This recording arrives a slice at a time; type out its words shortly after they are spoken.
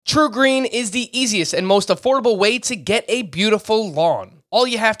True Green is the easiest and most affordable way to get a beautiful lawn. All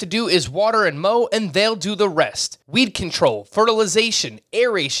you have to do is water and mow, and they'll do the rest. Weed control, fertilization,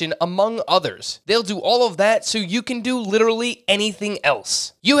 aeration, among others. They'll do all of that so you can do literally anything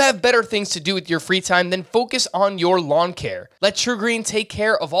else. You have better things to do with your free time than focus on your lawn care. Let True Green take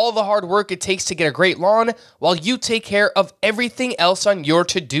care of all the hard work it takes to get a great lawn, while you take care of everything else on your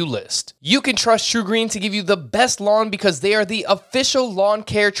to-do list. You can trust True Green to give you the best lawn because they are the official lawn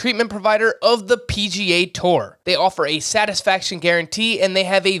care treatment provider of the PGA Tour. They offer a satisfaction guarantee, and they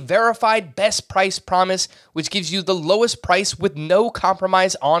have a verified best price promise, which gives you the lowest price with no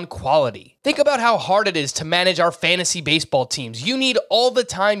compromise on quality. Think about how hard it is to manage our fantasy baseball teams. You need all the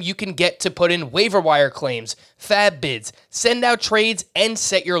time you can get to put in waiver wire claims, fab bids, send out trades, and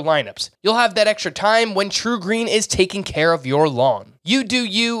set your lineups. You'll have that extra time when True Green is taking care of your lawn. You do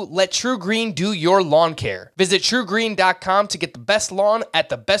you, let True Green do your lawn care. Visit truegreen.com to get the best lawn at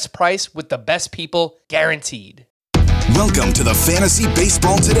the best price with the best people, guaranteed. Welcome to the Fantasy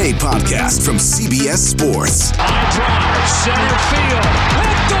Baseball Today podcast from CBS Sports. High drive, center field,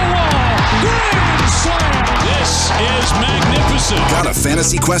 hit the wall, grand slam. This is magnificent. Got a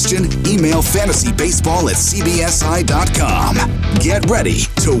fantasy question? Email fantasybaseball@cbsi.com. Get ready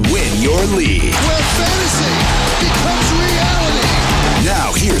to win your league. Where fantasy becomes reality.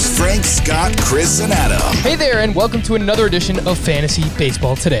 Now here's Frank, Scott, Chris, and Adam. Hey there, and welcome to another edition of Fantasy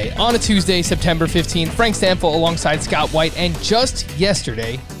Baseball Today. On a Tuesday, September 15th, Frank Stanfield alongside Scott White, and just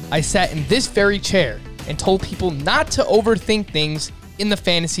yesterday, I sat in this very chair and told people not to overthink things in the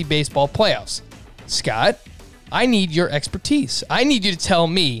fantasy baseball playoffs. Scott, I need your expertise. I need you to tell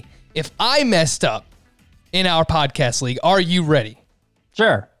me if I messed up in our podcast league. Are you ready?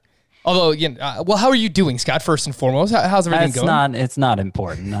 Sure. Although, well, how are you doing, Scott? First and foremost, how's everything going? It's not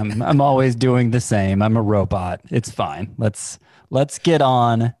important. I'm always doing the same. I'm a robot. It's fine. Let's get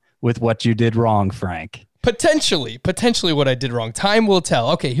on with what you did wrong, Frank. Potentially what I did wrong. Time will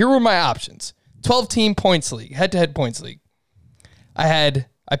tell. Okay, here were my options. 12-team points league, head-to-head points league. I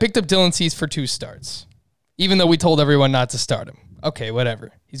picked up Dylan Cease for 2 starts, even though we told everyone not to start him. Okay,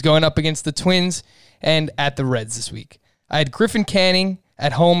 whatever. He's going up against the Twins and at the Reds this week. I had Griffin Canning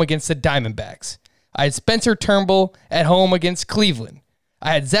at home against the Diamondbacks. I had Spencer Turnbull at home against Cleveland.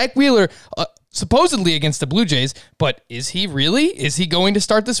 I had Zach Wheeler supposedly against the Blue Jays, but is he really? Is he going to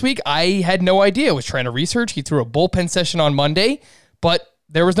start this week? I had no idea. I was trying to research. He threw a bullpen session on Monday, but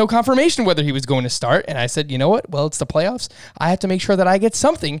there was no confirmation whether he was going to start, and I said, you know what? Well, it's the playoffs. I have to make sure that I get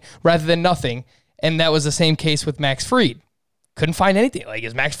something rather than nothing, and that was the same case with Max Fried. Couldn't find anything. Like,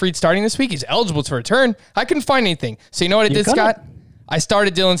 is Max Fried starting this week? He's eligible to return. I couldn't find anything. So you know what I did, Scott? I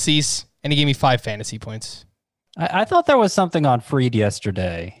started Dylan Cease, and he gave me 5 fantasy points. I thought there was something on Fried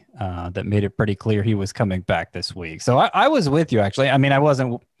yesterday that made it pretty clear he was coming back this week. So I was with you, actually. I mean, I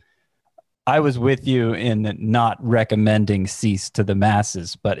was with you in not recommending Cease to the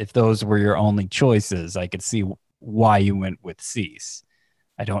masses, but if those were your only choices, I could see why you went with Cease.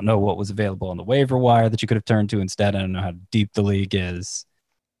 I don't know what was available on the waiver wire that you could have turned to instead. I don't know how deep the league is.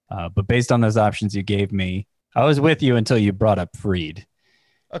 But based on those options you gave me, I was with you until you brought up Fried.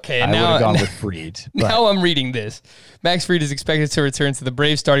 Okay, and now I would have gone with Fried. Now I'm reading this. Max Fried is expected to return to the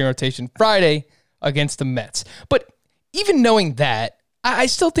Braves starting rotation Friday against the Mets. But even knowing that, I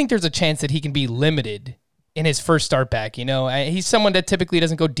still think there's a chance that he can be limited in his first start back. You know, he's someone that typically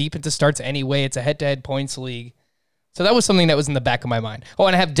doesn't go deep into starts anyway. It's a head-to-head points league. So that was something that was in the back of my mind. Oh,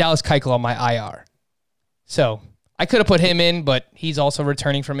 and I have Dallas Keuchel on my IR. So I could have put him in, but he's also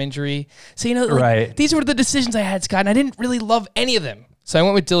returning from injury. So, you know, right. These were the decisions I had, Scott, and I didn't really love any of them. So I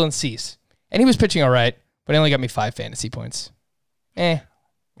went with Dylan Cease. And he was pitching all right, but he only got me 5 fantasy points.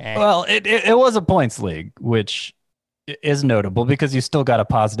 Well, it was a points league, which is notable because you still got a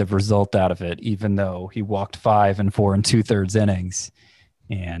positive result out of it, even though he walked 5 and 4 2/3 innings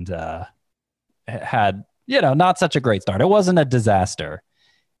and had, not such a great start. It wasn't a disaster.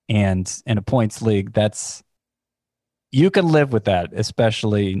 And in a points league, you can live with that,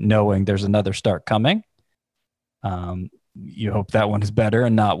 especially knowing there's another start coming. You hope that one is better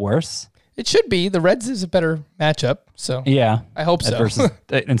and not worse. It should be. The Reds is a better matchup, so yeah, I hope so. Versus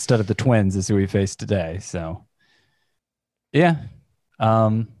instead of the Twins is who we face today. So yeah,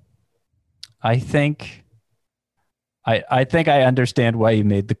 I think I understand why you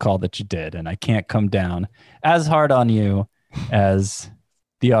made the call that you did, and I can't come down as hard on you as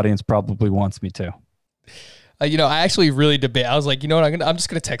the audience probably wants me to. I actually really debate. I was like, you know what? I'm just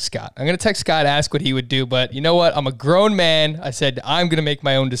going to text Scott. I'm going to text Scott, ask what he would do. But you know what? I'm a grown man. I said, I'm going to make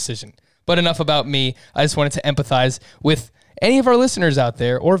my own decision. But enough about me. I just wanted to empathize with any of our listeners out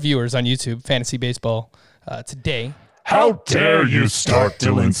there or viewers on YouTube, Fantasy Baseball Today. How dare you start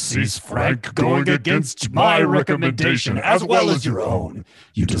Dylan Cease Frank going against my recommendation as well as your own?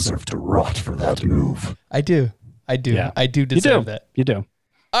 You deserve to rot for that move. I do. Yeah. I do deserve that. You do.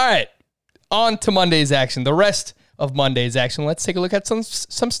 All right. On to Monday's action. The rest of Monday's action. Let's take a look at some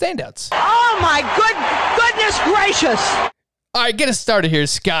standouts. Oh, my goodness gracious. All right, get us started here,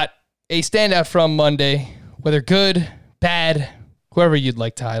 Scott. A standout from Monday, whether good, bad, whoever you'd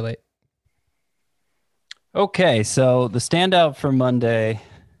like to highlight. Okay, so the standout for Monday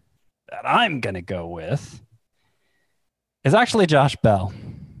that I'm going to go with is actually Josh Bell.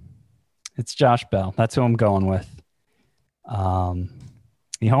 It's Josh Bell. That's who I'm going with.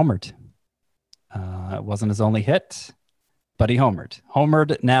 He homered. It wasn't his only hit, but he homered.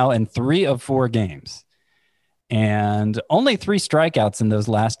 Homered now in 3 of 4 games. And only 3 strikeouts in those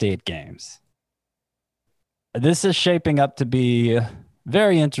last 8 games. This is shaping up to be a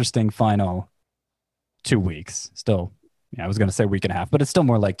very interesting final 2 weeks. Still, I was going to say week and a half, but it's still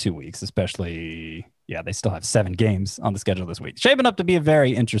more like 2 weeks, especially, they still have 7 games on the schedule this week. Shaping up to be a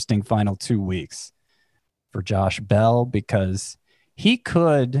very interesting final 2 weeks for Josh Bell because he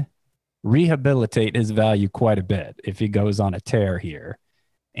could rehabilitate his value quite a bit if he goes on a tear here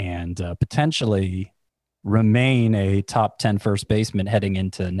and potentially remain a top 10 first baseman heading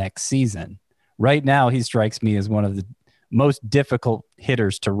into next season. Right now, he strikes me as one of the most difficult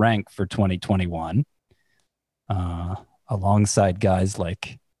hitters to rank for 2021, alongside guys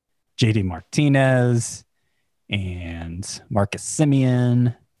like JD Martinez and Marcus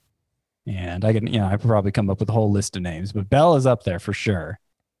Semien. And I could probably come up with a whole list of names, but Bell is up there for sure.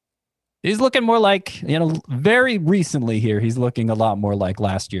 He's looking more like, very recently here, he's looking a lot more like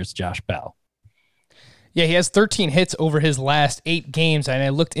last year's Josh Bell. Yeah, he has 13 hits over his last 8 games, and I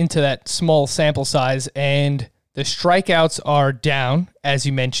looked into that small sample size, and the strikeouts are down, as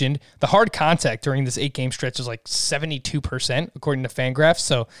you mentioned. The hard contact during this 8-game stretch is like 72%, according to Fangraphs,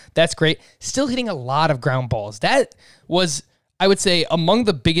 so that's great. Still hitting a lot of ground balls. That was, I would say, among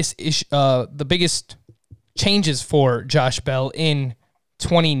the biggest changes for Josh Bell in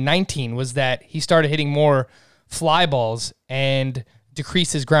 2019 was that he started hitting more fly balls and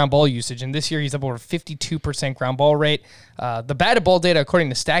decreased his ground ball usage. And this year he's up over 52% ground ball rate. The batted ball data, according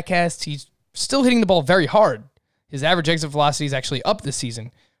to StatCast, he's still hitting the ball very hard. His average exit velocity is actually up this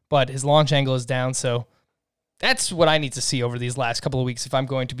season, but his launch angle is down. So that's what I need to see over these last couple of weeks if I'm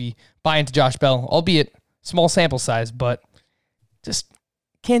going to be buying to Josh Bell, albeit small sample size, but just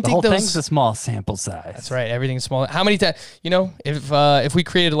can't take those. The whole thing's a small sample size. That's right. Everything's small. How many times, if we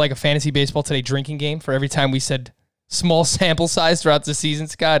created like a fantasy baseball today drinking game for every time we said small sample size throughout the season,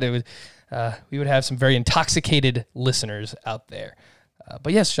 Scott, we would have some very intoxicated listeners out there.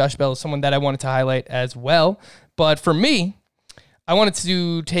 But yes, Josh Bell is someone that I wanted to highlight as well. But for me, I wanted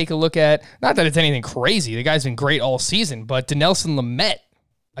to take a look at, not that it's anything crazy, the guy's been great all season, but Dinelson Lamet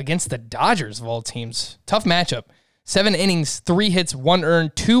against the Dodgers of all teams. Tough matchup. 7 innings, 3 hits, 1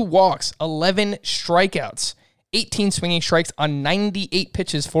 earned, 2 walks, 11 strikeouts, 18 swinging strikes on 98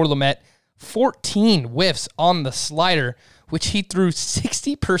 pitches for Lamet, 14 whiffs on the slider, which he threw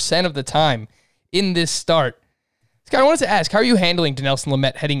 60% of the time in this start. Scott, I wanted to ask, how are you handling Dinelson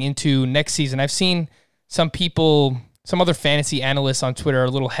Lamet heading into next season? I've seen some other fantasy analysts on Twitter are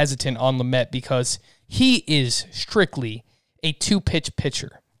a little hesitant on Lamet because he is strictly a 2-pitch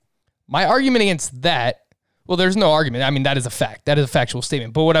pitcher. My argument against that, well, there's no argument. I mean, that is a fact. That is a factual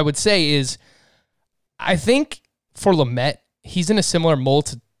statement. But what I would say is, I think for Lamet, he's in a similar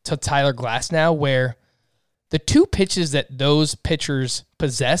mold to Tyler Glasnow, where the 2 pitches that those pitchers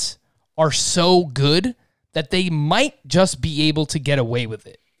possess are so good that they might just be able to get away with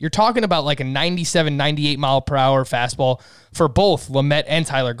it. You're talking about like a 97, 98 mile per hour fastball for both Lamet and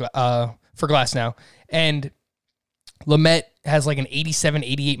Tyler for Glasnow. And Lamet has like an 87,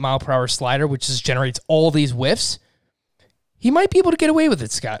 88 mile per hour slider, which just generates all these whiffs. He might be able to get away with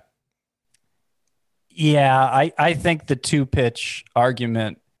it, Scott. Yeah, I think the 2-pitch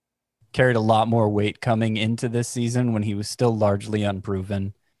argument carried a lot more weight coming into this season when he was still largely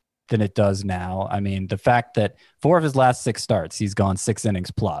unproven than it does now. I mean, the fact that 4 of his last 6 starts, he's gone 6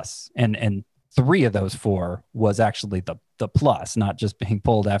 innings plus, and 3 of those 4 was actually the plus, not just being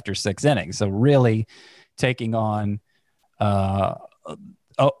pulled after 6 innings. So really taking on the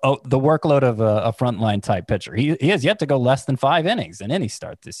workload of a frontline type pitcher. He has yet to go less than 5 innings in any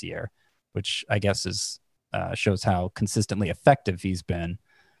start this year, which I guess shows how consistently effective he's been.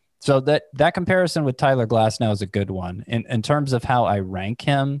 So that comparison with Tyler Glasnow is a good one. In terms of how I rank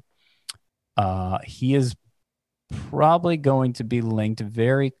him, he is probably going to be linked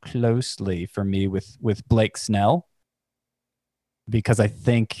very closely for me with Blake Snell, because I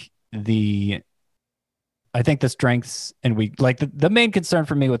think the I think the strengths and the main concern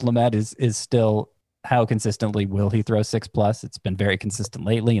for me with Lamet is still how consistently will he throw 6+. It's been very consistent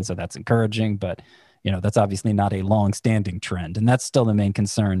lately, and so that's encouraging, but that's obviously not a long-standing trend, and that's still the main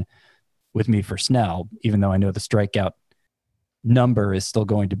concern with me for Snell, even though I know the strikeout number is still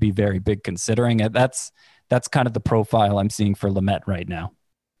going to be very big considering it. That's kind of the profile I'm seeing for Lamet right now.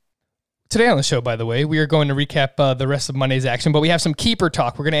 Today on the show, by the way, we are going to recap the rest of Monday's action, but we have some keeper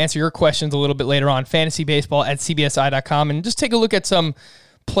talk. We're going to answer your questions a little bit later on, fantasybaseball@cbsi.com, and just take a look at some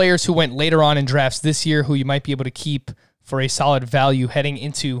players who went later on in drafts this year who you might be able to keep for a solid value heading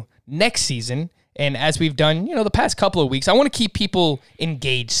into next season. And as we've done, the past couple of weeks, I want to keep people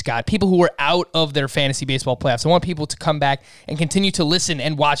engaged, Scott, people who are out of their fantasy baseball playoffs. I want people to come back and continue to listen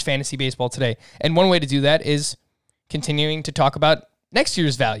and watch fantasy baseball today. And one way to do that is continuing to talk about next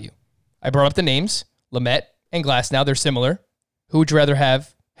year's value. I brought up the names, Lamet and Glasnow. They're similar. Who would you rather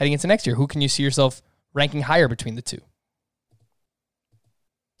have heading into next year? Who can you see yourself ranking higher between the two?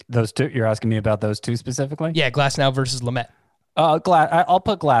 Those two? You're asking me about those two specifically? Yeah, Glasnow versus Lamet. I'll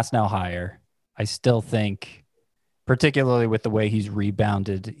put Glasnow higher. I still think, particularly with the way he's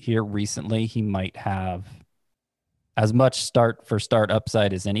rebounded here recently, he might have as much start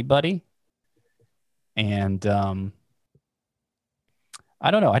upside as anybody. And I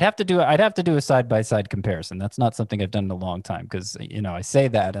don't know. I'd have to do a side-by-side comparison. That's not something I've done in a long time because, I say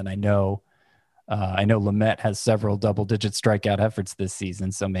that and I know Lamet has several double-digit strikeout efforts this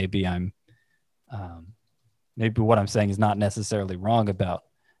season. So maybe maybe what I'm saying is not necessarily wrong about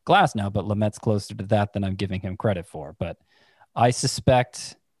Glasnow, but Lamet's closer to that than I'm giving him credit for. But I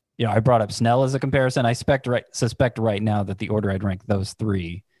suspect, I brought up Snell as a comparison. I suspect right now that the order I'd rank those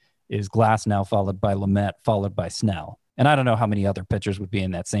three is Glasnow followed by Lamet followed by Snell. And I don't know how many other pitchers would be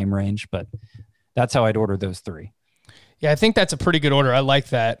in that same range, but that's how I'd order those three. Yeah, I think that's a pretty good order. I like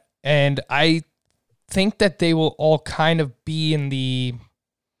that. And I think that they will all kind of be in the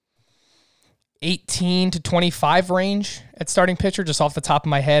 18 to 25 range at starting pitcher, just off the top of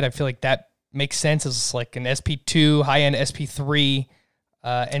my head. I feel like that makes sense as like an SP2, high-end SP3.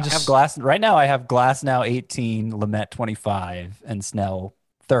 And just right now I have Glasnow 18, Lamet 25, and Snell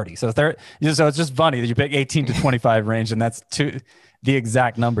 30. So it's just funny that you pick 18 to 25 range, and that's the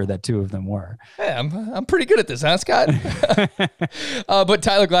exact number that two of them were. Yeah, I'm pretty good at this, huh, Scott? But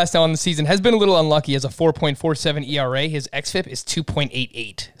Tyler Glasnow on the season has been a little unlucky. As a 4.47 ERA, his xFIP is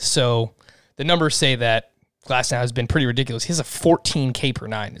 2.88. So the numbers say that Glasnow has been pretty ridiculous. He has a 14 K per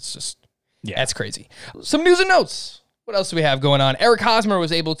nine. It's just, that's crazy. Some news and notes. What else do we have going on? Eric Hosmer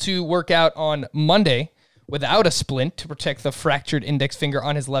was able to work out on Monday without a splint to protect the fractured index finger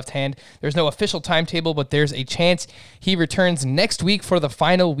on his left hand. There's no official timetable, but there's a chance he returns next week for the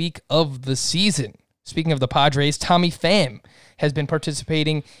final week of the season. Speaking of the Padres, Tommy Pham has been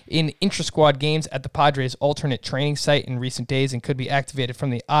participating in intra-squad games at the Padres' alternate training site in recent days and could be activated from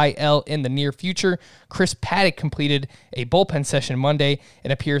the IL in the near future. Chris Paddock completed a bullpen session Monday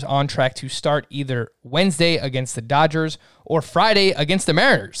and appears on track to start either Wednesday against the Dodgers or Friday against the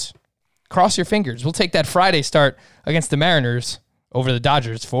Mariners. Cross your fingers. We'll take that Friday start against the Mariners over the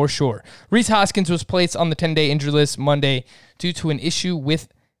Dodgers for sure. Rhys Hoskins was placed on the 10-day injury list Monday due to an issue with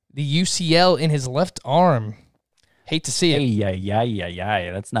the UCL in his left arm. Hate to see it.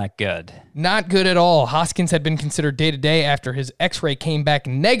 Yeah. That's not good. Not good at all. Hoskins had been considered day-to-day after his x-ray came back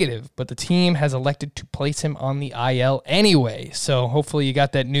negative, but the team has elected to place him on the IL anyway. So hopefully you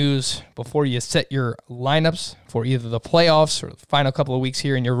got that news before you set your lineups for either the playoffs or the final couple of weeks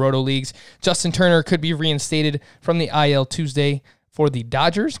here in your roto leagues. Justin Turner could be reinstated from the IL Tuesday for the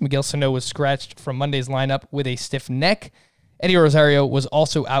Dodgers. Miguel Sano was scratched from Monday's lineup with a stiff neck. Eddie Rosario was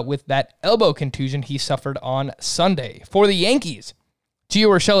also out with that elbow contusion he suffered on Sunday. For the Yankees, Gio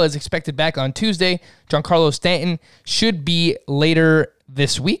Urshela is expected back on Tuesday. Giancarlo Stanton should be later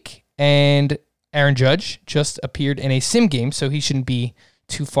this week. And Aaron Judge just appeared in a sim game, so he shouldn't be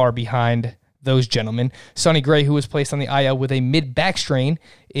too far behind those gentlemen. Sonny Gray, who was placed on the IL with a mid-back strain,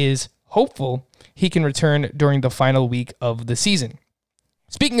 is hopeful he can return during the final week of the season.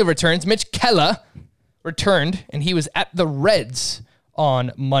 Speaking of returns, Mitch Keller returned, and he was at the Reds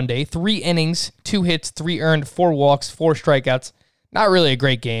on Monday. 3 innings, 2 hits, 3 earned, 4 walks, 4 strikeouts. Not really a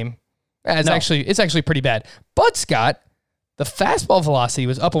great game. It's actually pretty bad. But, Scott, the fastball velocity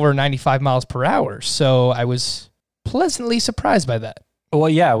was up over 95 miles per hour, so I was pleasantly surprised by that. Well,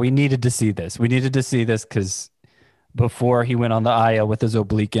 yeah, we needed to see this. We needed to see this because before he went on the IL with his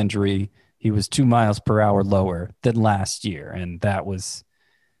oblique injury, he was 2 miles per hour lower than last year, and that was...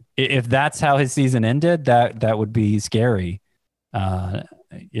 If that's how his season ended, that would be scary. Not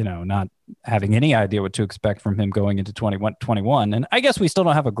having any idea what to expect from him going into 2021. And I guess we still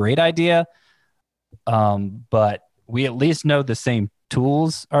don't have a great idea but we at least know the same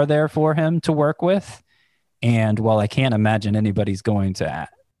tools are there for him to work with. And while I can't imagine anybody's going to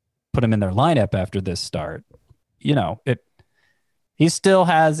put him in their lineup after this start, he still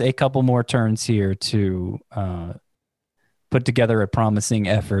has a couple more turns here to put together a promising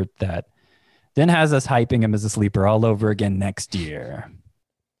effort that then has us hyping him as a sleeper all over again next year.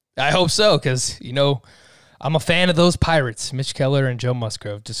 I hope so, because, I'm a fan of those Pirates. Mitch Keller and Joe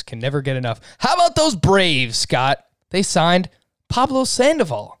Musgrove just can never get enough. How about those Braves, Scott? They signed Pablo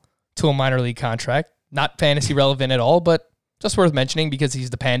Sandoval to a minor league contract. Not fantasy relevant at all, but just worth mentioning because he's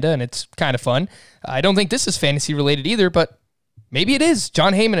the Panda and it's kind of fun. I don't think this is fantasy related either, but maybe it is.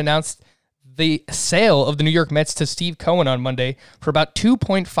 John Heyman announced the sale of the New York Mets to Steve Cohen on Monday for about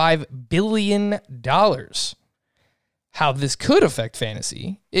 $2.5 billion. How this could affect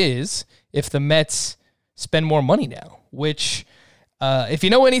fantasy is if the Mets spend more money now, which, if you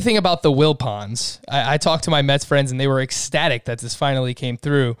know anything about the Wilpons, I talked to my Mets friends and they were ecstatic that this finally came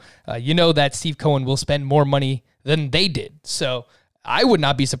through. That Steve Cohen will spend more money than they did. So I would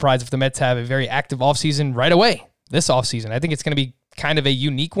not be surprised if the Mets have a very active offseason right away this offseason. I think it's going to be kind of a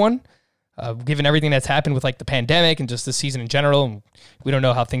unique one, given everything that's happened with the pandemic and just the season in general. And we don't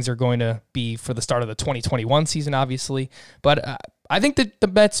know how things are going to be for the start of the 2021 season, obviously. But I think that the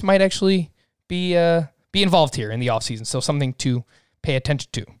Mets might actually be involved here in the offseason. So something to pay attention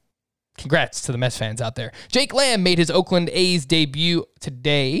to. Congrats to the Mets fans out there. Jake Lamb made his Oakland A's debut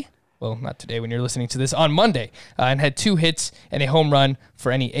today. Well, not today when you're listening to this, on Monday, and had 2 hits and a home run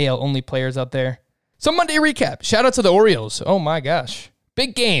for any AL-only players out there. So Monday recap. Shout out to the Orioles. Oh my gosh.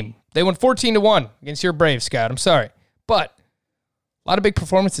 Big game. They won 14-1 against your Braves, Scott. I'm sorry. But a lot of big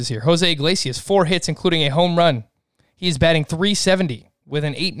performances here. Jose Iglesias, 4 hits, including a home run. He is batting .370 with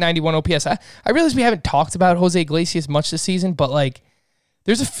an .891 OPS. I realize we haven't talked about Jose Iglesias much this season, but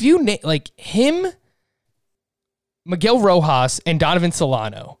there's a few him, Miguel Rojas, and Donovan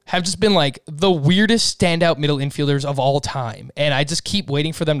Solano have just been the weirdest standout middle infielders of all time. And I just keep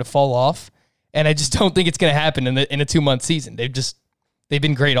waiting for them to fall off. And I just don't think it's going to happen in a 2-month season. They've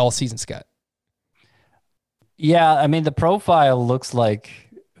been great all season, Scott. Yeah, I mean, the profile looks like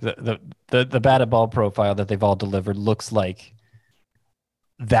the batted ball profile that they've all delivered looks like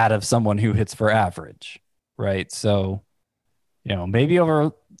that of someone who hits for average, right? So, maybe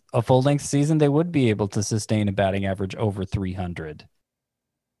over a full length season, they would be able to sustain a batting average over 300.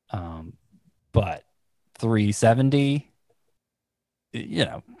 But 370,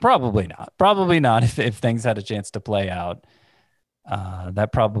 probably not. Probably not if things had a chance to play out.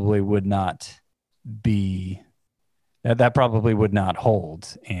 That probably would not be. That probably would not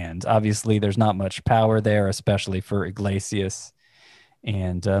hold. And obviously, there's not much power there, especially for Iglesias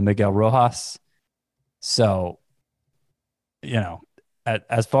and Miguel Rojas. So,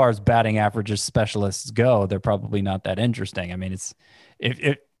 as far as batting averages specialists go, they're probably not that interesting. I mean,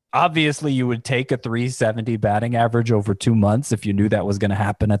 if obviously you would take a 370 batting average over 2 months if you knew that was going to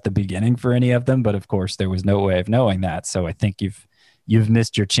happen at the beginning for any of them. But of course, there was no way of knowing that. So I think you've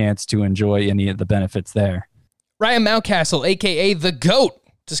missed your chance to enjoy any of the benefits there. Ryan Mountcastle, a.k.a. the GOAT,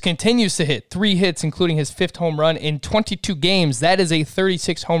 just continues to hit 3 hits, including his 5th home run in 22 games. That is a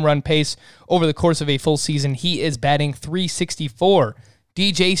 36 home run pace over the course of a full season. He is batting .364.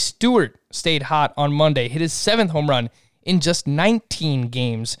 DJ Stewart stayed hot on Monday, hit his 7th home run in just 19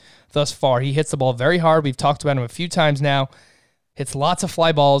 games thus far. He hits the ball very hard. We've talked about him a few times now. Hits lots of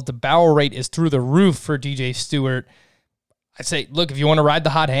fly balls. The barrel rate is through the roof for DJ Stewart. I say, look, if you want to ride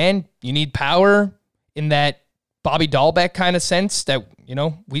the hot hand, you need power in that Bobby Dahlbeck kind of sense that,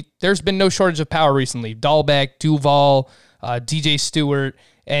 there's been no shortage of power recently. Dahlbeck, Duvall, DJ Stewart,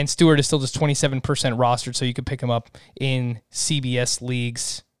 and Stewart is still just 27% rostered, so you can pick him up in CBS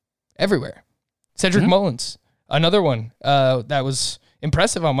leagues everywhere. Cedric Mullins, another one that was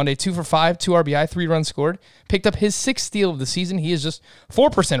impressive on Monday. 2 for 5, 2 RBI, 3 runs scored. Picked up his 6th steal of the season. He is just 4%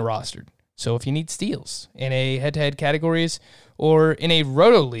 rostered. So if you need steals in a head-to-head categories or in a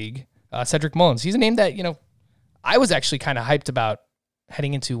roto league, Cedric Mullins, he's a name that, I was actually kind of hyped about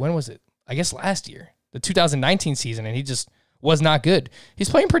heading into, when was it? I guess last year, the 2019 season, and he just was not good. He's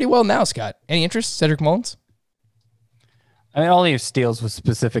playing pretty well now, Scott. Any interest, Cedric Mullins? I mean, only if steals was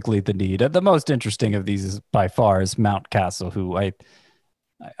specifically the need. The most interesting of these is by far is Mountcastle, who I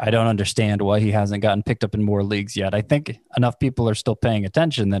don't understand why he hasn't gotten picked up in more leagues yet. I think enough people are still paying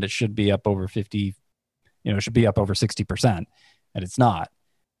attention that it should be up over 50, it should be up over 60%, and it's not.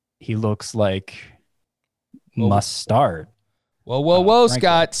 He looks like must start. Whoa,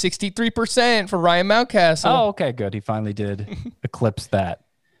 Scott. 63% for Ryan Mountcastle. Oh, okay, good. He finally did eclipse that.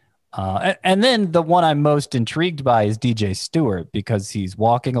 And then the one I'm most intrigued by is DJ Stewart because he's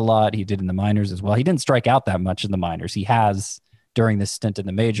walking a lot. He did in the minors as well. He didn't strike out that much in the minors. He has during this stint in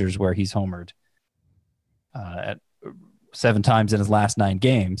the majors where he's homered at 7 times in his last 9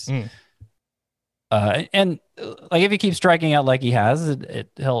 games. And like if he keeps striking out like he has,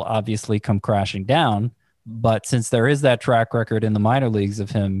 he'll obviously come crashing down. But since there is that track record in the minor leagues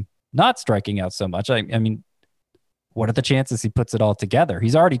of him not striking out so much, I mean, what are the chances he puts it all together?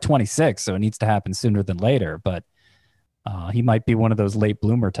 He's already 26, so it needs to happen sooner than later. But he might be one of those late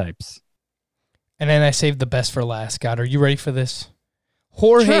bloomer types. And then I saved the best for last. Scott, are you ready for this?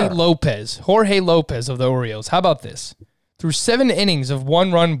 Jorge Lopez of the Orioles. How about this? Through 7 innings of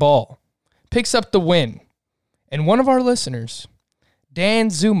 1-run ball, picks up the win. And one of our listeners, Dan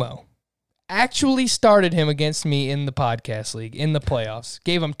Zumo, actually started him against me in the podcast league, in the playoffs.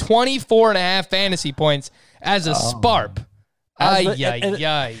 Gave him 24.5 fantasy points as a sparp. Against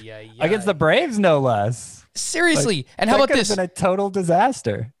the Braves, no less. Seriously. And how about this? That could have been a total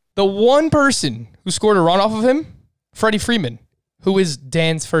disaster. The one person who scored a run off of him, Freddie Freeman, who is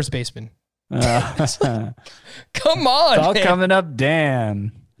Dan's first baseman. Come on, it's all man. coming up,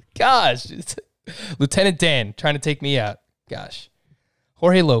 Dan. Gosh. Lieutenant Dan trying to take me out. Gosh.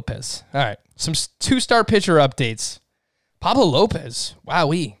 Jorge Lopez. All right. Some 2-star pitcher updates. Pablo Lopez.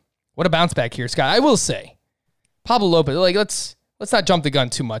 Wowee. What a bounce back here, Scott. I will say, Pablo Lopez, like, let's not jump the gun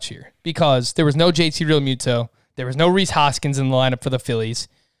too much here because there was no JT Realmuto. There was no Rhys Hoskins in the lineup for the Phillies,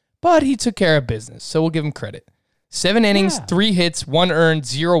 but he took care of business, so we'll give him credit. 7 innings, 3 hits, 1 earned,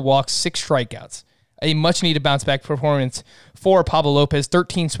 0 walks, 6 strikeouts. A much-needed bounce-back performance for Pablo Lopez.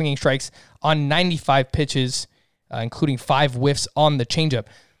 13 swinging strikes on 95 pitches, including 5 whiffs on the changeup.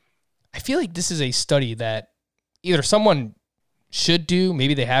 I feel like this is a study that either someone should do,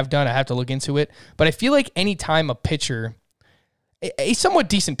 maybe they have done, I have to look into it, but I feel like anytime a pitcher, a somewhat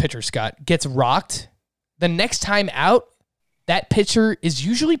decent pitcher, Scott, gets rocked, the next time out, that pitcher is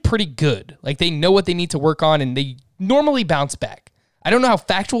usually pretty good. Like they know what they need to work on and they normally bounce back. I don't know how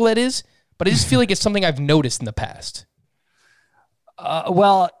factual that is, but I just feel like it's something I've noticed in the past.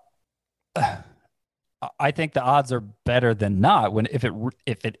 Well, I think the odds are better than not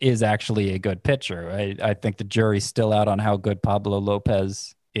if it is actually a good pitcher. I think the jury's still out on how good Pablo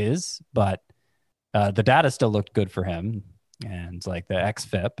Lopez is, but the data still looked good for him. And like the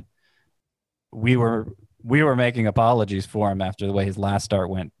xFIP, we were making apologies for him after the way his last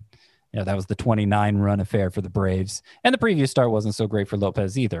start went. That was the 29-run affair for the Braves. And the previous start wasn't so great for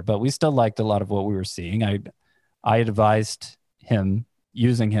Lopez either, but we still liked a lot of what we were seeing. I advised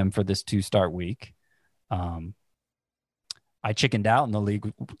using him for this 2-start week. I chickened out in the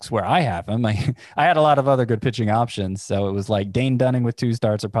league where I have him. I had a lot of other good pitching options. So it was like Dane Dunning with 2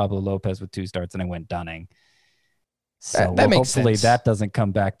 starts or Pablo Lopez with 2 starts, and I went Dunning. So that makes hopefully sense. that doesn't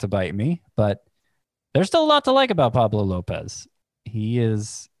come back to bite me. But there's still a lot to like about Pablo Lopez. He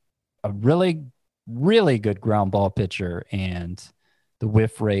is a really, really good ground ball pitcher, and the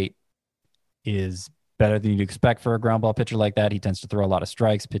whiff rate is better than you'd expect for a ground ball pitcher like that. He tends to throw a lot of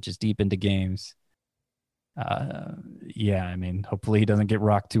strikes, pitches deep into games. I mean, hopefully he doesn't get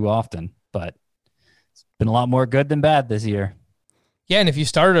rocked too often, but it's been a lot more good than bad this year. Yeah, and if you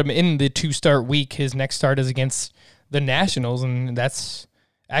started him in the 2-start week, his next start is against the Nationals, and that's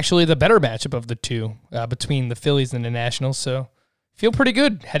actually the better matchup of the two between the Phillies and the Nationals, so feel pretty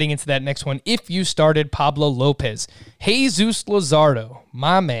good heading into that next one if you started Pablo Lopez. Jesus Luzardo,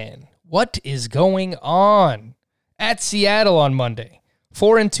 my man, what is going on at Seattle on Monday?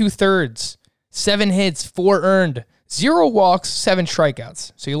 4 2/3, 7 hits, 4 earned, 0 walks, 7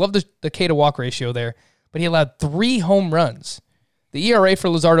 strikeouts. So you love the K to walk ratio there, but he allowed 3 home runs. The ERA for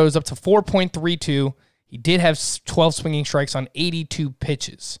Luzardo is up to 4.32. He did have 12 swinging strikes on 82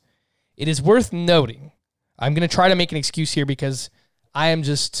 pitches. It is worth noting, I'm going to try to make an excuse here because I am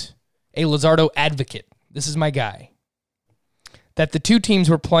just a Luzardo advocate. This is my guy. That the two teams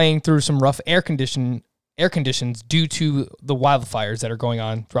were playing through some rough air conditions due to the wildfires that are going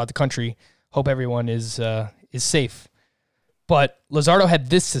on throughout the country. Hope everyone is safe. But Luzardo had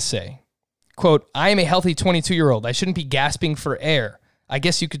this to say, quote, "I am a healthy 22-year-old. I shouldn't be gasping for air, I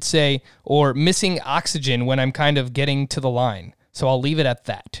guess you could say, or missing oxygen when I'm kind of getting to the line. So I'll leave it at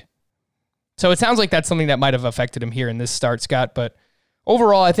that." So it sounds like that's something that might have affected him here in this start, Scott. But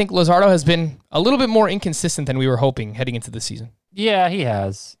overall, I think Luzardo has been a little bit more inconsistent than we were hoping heading into the season. Yeah, he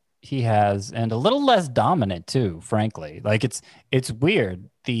has. He has, and a little less dominant too, frankly. Like it's weird.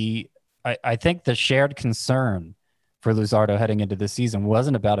 I think the shared concern for Luzardo heading into this season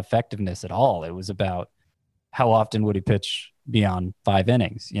wasn't about effectiveness at all. It was about how often would he pitch beyond 5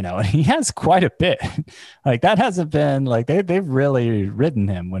 innings, and he has quite a bit. Like that hasn't been like they've really ridden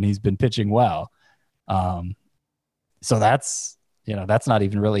him when he's been pitching well. So that's not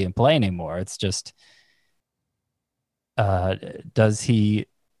even really in play anymore. It's just, does he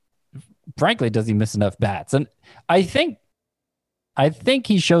miss enough bats? And I think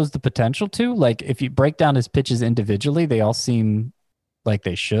he shows the potential to. Like, if you break down his pitches individually, they all seem like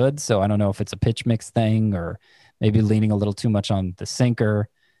they should. So I don't know if it's a pitch mix thing or maybe leaning a little too much on the sinker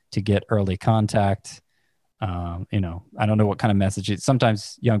to get early contact. I don't know what kind of message.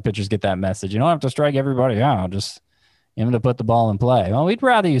 Sometimes young pitchers get that message. You don't have to strike everybody out. Just to put the ball in play. Well, we'd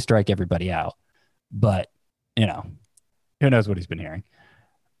rather you strike everybody out. But, who knows what he's been hearing.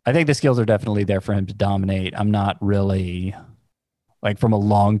 I think the skills are definitely there for him to dominate. I'm not really, like, from a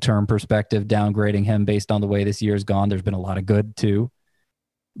long-term perspective, downgrading him based on the way this year's gone. There's been a lot of good too.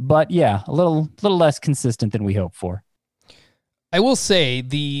 But yeah, a little less consistent than we hoped for. I will say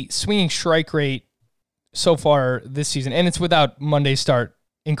the swinging strike rate so far this season, and it's without Monday's start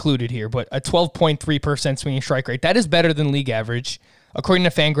included here, but a 12.3% swinging strike rate. That is better than league average. According to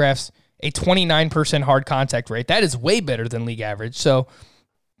Fangraphs, a 29% hard contact rate. That is way better than league average. So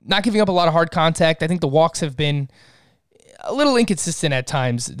not giving up a lot of hard contact. I think the walks have been a little inconsistent at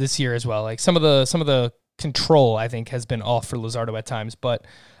times this year as well. Like some of the control, I think, has been off for Luzardo at times, but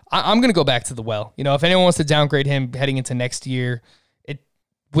I'm going to go back to the well. If anyone wants to downgrade him heading into next year,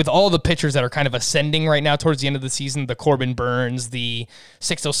 with all the pitchers that are kind of ascending right now towards the end of the season, the Corbin Burns, the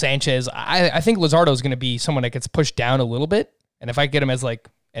Sixto Sanchez, I think Luzardo is going to be someone that gets pushed down a little bit. And if I get him as like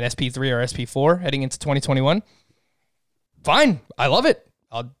an SP3 or SP4 heading into 2021, fine. I love it.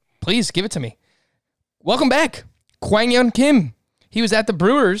 Please give it to me. Welcome back, Kwang Kim. He was at the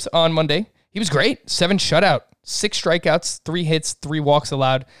Brewers on Monday. He was great. 7 shutout, 6 strikeouts, 3 hits, 3 walks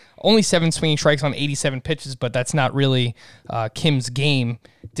allowed. Only 7 swinging strikes on 87 pitches, but that's not really Kim's game.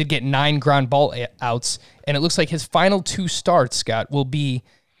 Did get 9 ground ball outs, and it looks like his final 2 starts, Scott, will be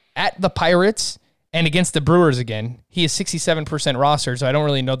at the Pirates and against the Brewers again. He is 67% roster, so I don't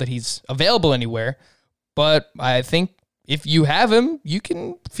really know that he's available anywhere, but I think if you have him, you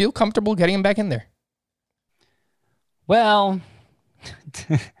can feel comfortable getting him back in there. Well,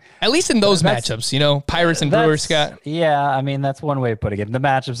 at least in those matchups, Pirates and Brewers, Scott. Yeah, I mean, that's one way of putting it. The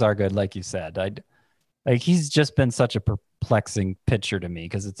matchups are good, like you said. He's just been such a perplexing pitcher to me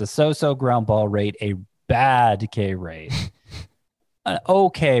because it's a so-so ground ball rate, a bad K rate, an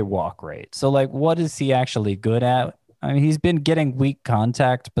okay walk rate. So, like, what is he actually good at? I mean, he's been getting weak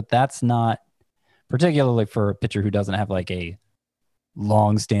contact, but that's not, particularly for a pitcher who doesn't have like a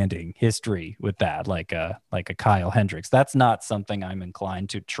long-standing history with that, like a Kyle Hendricks. That's not something I'm inclined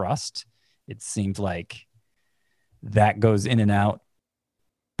to trust. It seems like that goes in and out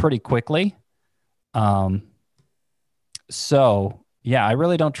pretty quickly. So yeah, I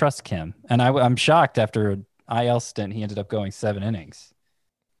really don't trust Kim, and I'm shocked after an IL stint he ended up going 7 innings.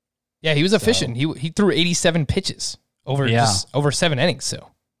 Yeah, he was efficient. He threw 87 pitches over 7 innings. So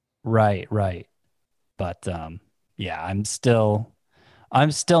right. But yeah, I'm still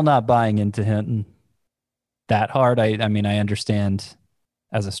not buying into him that hard. I mean, I understand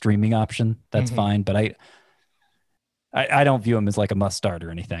as a streaming option, that's fine, but I don't view him as like a must start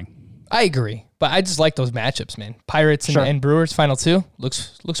or anything. I agree, but I just like those matchups, man. Pirates and Brewers final 2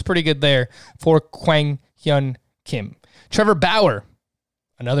 looks pretty good there for Kwang Hyun Kim. Trevor Bauer,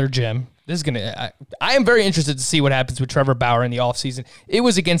 another gem. This is gonna. I am very interested to see what happens with Trevor Bauer in the offseason. It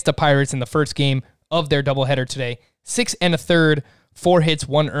was against the Pirates in the first game of their doubleheader today. 6 1/3, 4 hits,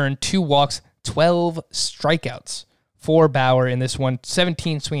 1 earned, 2 walks, 12 strikeouts for Bauer in this one.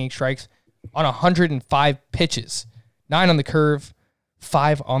 17 swinging strikes on 105 pitches, 9 on the curve,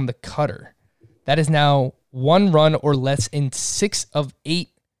 5 on the cutter. That is now 1 run or less in 6 of 8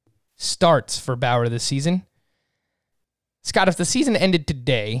 starts for Bauer this season. Scott, if the season ended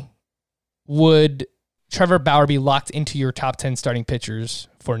today, would Trevor Bauer be locked into your top 10 starting pitchers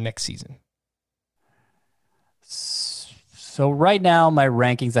for next season? So right now, my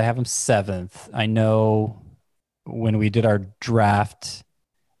rankings, I have him 7th. I know when we did our draft,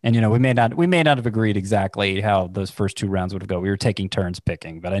 and we may not have agreed exactly how those first 2 rounds would go. We were taking turns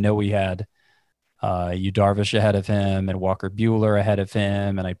picking, but I know we had Yu Darvish ahead of him and Walker Buehler ahead of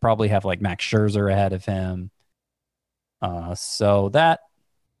him, and I'd probably have like Max Scherzer ahead of him. So that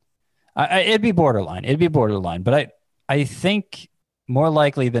it'd be borderline. But I think more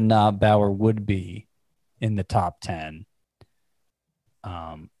likely than not, Bauer would be in the top 10.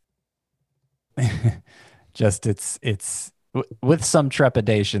 Just it's with some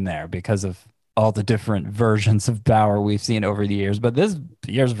trepidation there because of all the different versions of Bauer we've seen over the years. But this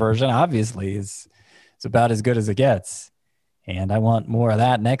year's version obviously is about as good as it gets. And I want more of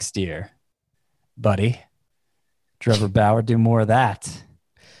that next year, buddy. Trevor Bauer, do more of that.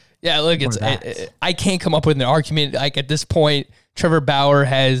 Yeah, look, I can't come up with an argument. Like at this point, Trevor Bauer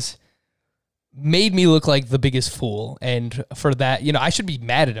has made me look like the biggest fool. And for that, I should be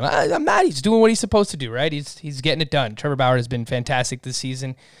mad at him. I'm not. He's doing what he's supposed to do, right? He's getting it done. Trevor Bauer has been fantastic this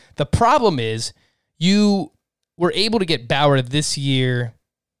season. The problem is you were able to get Bauer this year,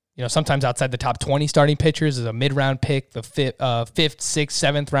 sometimes outside the top 20 starting pitchers as a mid-round pick, the fifth, sixth,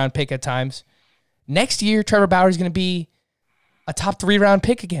 seventh round pick at times. Next year, Trevor Bauer is going to be a top 3-round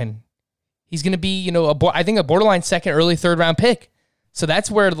pick again. He's going to be, I think a borderline second, early third round pick. So that's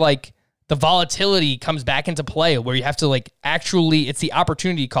where the volatility comes back into play, where you have to actually, it's the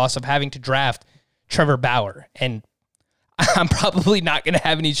opportunity cost of having to draft Trevor Bauer. And I'm probably not going to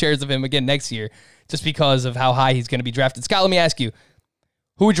have any shares of him again next year just because of how high he's going to be drafted. Scott, let me ask you,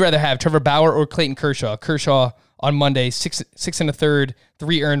 who would you rather have, Trevor Bauer or Clayton Kershaw? Kershaw on Monday, 6 1/3,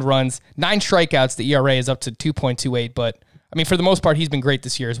 3 earned runs, 9 strikeouts. The ERA is up to 2.28, but I mean, for the most part, he's been great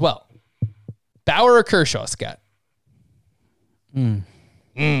this year as well. Bauer or Kershaw, Scott?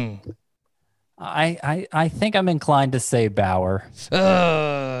 I think I'm inclined to say Bauer.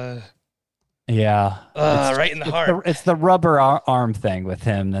 Yeah. Right in the heart. It's the rubber arm thing with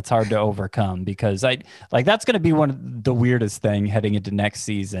him that's hard to overcome, because that's going to be one of the weirdest thing heading into next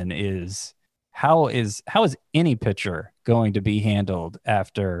season is how is any pitcher going to be handled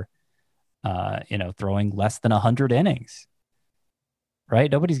after throwing less than 100 innings? Right?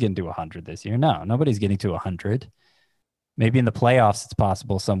 Nobody's getting to 100 this year. No, nobody's getting to 100. Maybe in the playoffs, it's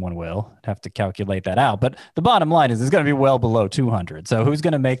possible someone will. I'd have to calculate that out. But the bottom line is it's going to be well below 200. So who's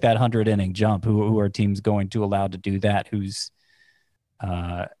going to make that 100-inning jump? Who are teams going to allow to do that? Who's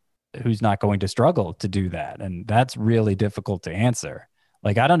not going to struggle to do that? And that's really difficult to answer.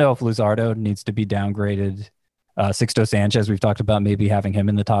 I don't know if Luzardo needs to be downgraded. Sixto Sanchez, we've talked about maybe having him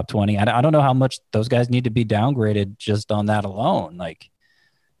in the top 20. I don't know how much those guys need to be downgraded just on that alone.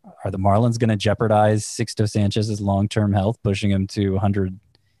 Are the Marlins going to jeopardize Sixto Sanchez's long-term health, pushing him to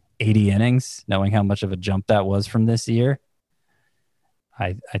 180 innings, knowing how much of a jump that was from this year?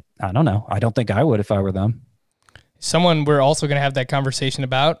 I don't know. I don't think I would if I were them. Someone we're also going to have that conversation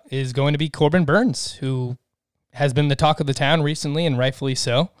about is going to be Corbin Burns, who has been the talk of the town recently, and rightfully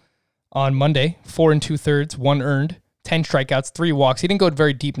so. On Monday, 4 2/3, 1 earned, 10 strikeouts, 3 walks. He didn't go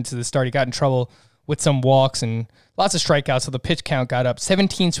very deep into the start. He got in trouble with some walks and lots of strikeouts, so the pitch count got up.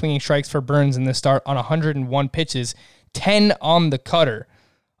 17 swinging strikes for Burns in this start on 101 pitches, 10 on the cutter.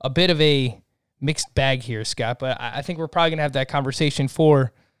 A bit of a mixed bag here, Scott, but I think we're probably going to have that conversation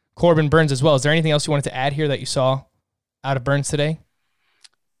for Corbin Burns as well. Is there anything else you wanted to add here that you saw out of Burns today?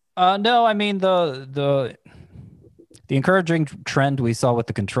 No, I mean, the encouraging trend we saw with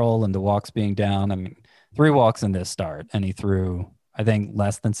the control and the walks being down, I mean, 3 walks in this start, and he threw, I think,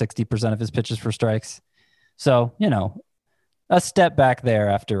 less than 60% of his pitches for strikes. So, a step back there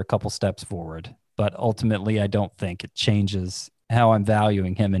after a couple steps forward. But ultimately, I don't think it changes how I'm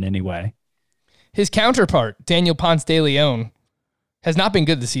valuing him in any way. His counterpart, Daniel Ponce de Leon, has not been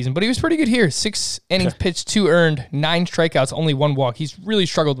good this season, but he was pretty good here. 6 innings pitched, 2 earned, 9 strikeouts, only 1 walk. He's really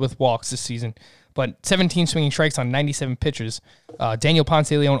struggled with walks this season, but 17 swinging strikes on 97 pitches. Daniel Ponce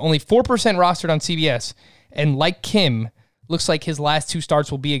de Leon, only 4% rostered on CBS. And like Kim, looks like his last 2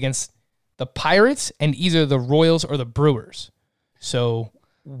 starts will be against the Pirates and either the Royals or the Brewers. So,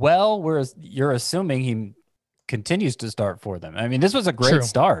 well, you're assuming he continues to start for them. I mean, this was a great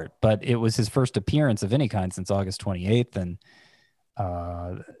start, but it was his first appearance of any kind since August 28th. And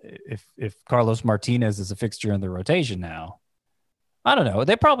if Carlos Martinez is a fixture in the rotation now, I don't know.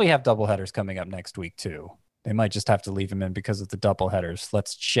 They probably have doubleheaders coming up next week too. They might just have to leave him in because of the doubleheaders.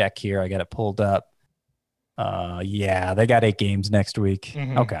 Let's check here. I got it pulled up. Yeah, they got 8 games next week.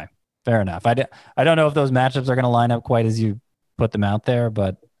 Mm-hmm. Okay, fair enough. I don't know if those matchups are going to line up quite as you put them out there,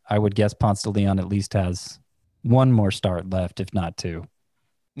 but I would guess Ponce de Leon at least has 1 more start left, if not 2.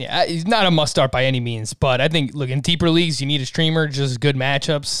 Yeah, he's not a must start by any means, but I think, look, in deeper leagues, you need a streamer, just good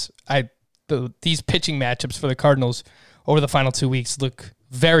matchups. These pitching matchups for the Cardinals over the final 2 weeks look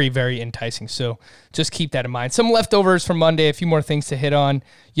very, very enticing. So just keep that in mind. Some leftovers from Monday, a few more things to hit on.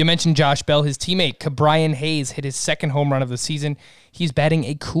 You mentioned Josh Bell. His teammate, Ke'Bryan Hayes, hit his 2nd home run of the season. He's batting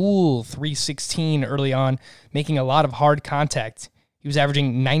a cool .316 early on, making a lot of hard contact. He was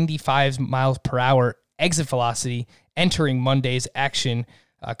averaging 95 miles per hour exit velocity entering Monday's action.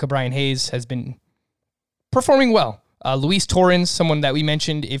 Ke'Bryan Hayes has been performing well. Luis Torrens, someone that we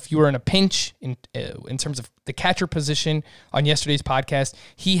mentioned, if you were in a pinch in terms of the catcher position on yesterday's podcast,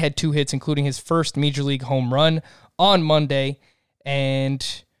 he had 2 hits, including his first major league home run on Monday. And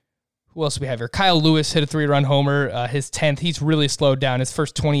Who else do we have here? Kyle Lewis hit a 3-run homer, his 10th. He's really slowed down. His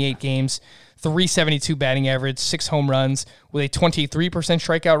first 28 games, 372 batting average, 6 home runs with a 23%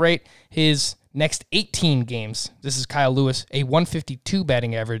 strikeout rate. His next 18 games, this is Kyle Lewis, a 152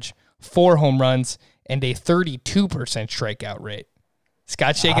 batting average, 4 home runs, and a 32% strikeout rate.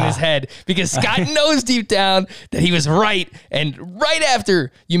 Scott's shaking his head because Scott knows deep down that he was right. And right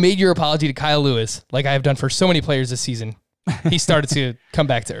after you made your apology to Kyle Lewis, like I have done for so many players this season, he started to come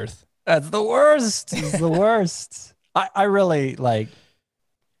back to earth. That's the worst. It's the worst. I really like,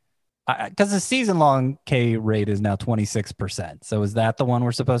 because the season-long K rate is now 26%. So is that the one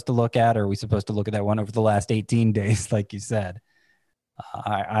we're supposed to look at, or are we supposed to look at that one over the last 18 days, like you said?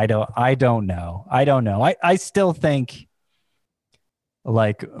 I don't know. I still think,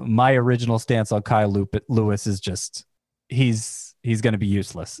 like, my original stance on Kyle Lewis is just he's going to be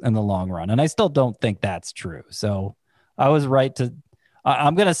useless in the long run, and I still don't think that's true. So I was right to.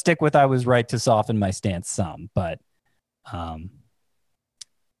 I'm going to stick with I was right to soften my stance some, but,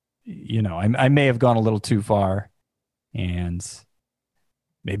 you know, I may have gone a little too far, and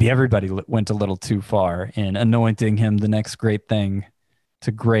maybe everybody went a little too far in anointing him the next great thing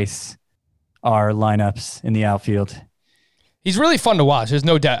to grace our lineups in the outfield. He's really fun to watch. There's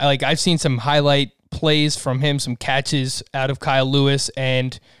no doubt. Like, I've seen some highlight plays from him, some catches out of Kyle Lewis,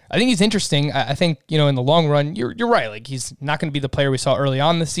 and I think he's interesting. I think, you know, in the long run, you're right. Like, he's not going to be the player we saw early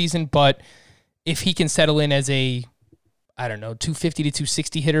on this season, but if he can settle in as a, I don't know, 250 to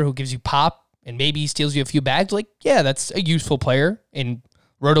 260 hitter who gives you pop and maybe he steals you a few bags, like, yeah, that's a useful player in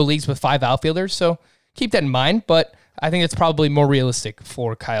roto leagues with 5 outfielders. So keep that in mind, but I think it's probably more realistic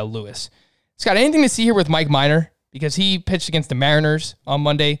for Kyle Lewis. Scott, anything to see here with Mike Minor? Because he pitched against the Mariners on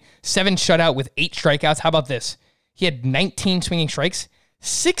Monday, 7 shutout with 8 strikeouts. How about this? He had 19 swinging strikes.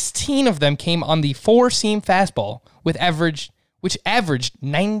 16 of them came on the 4-seam fastball which averaged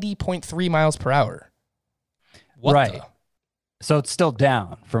 90.3 miles per hour. Right. So it's still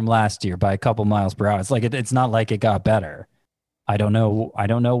down from last year by a couple miles per hour. It's like it's not like it got better. I don't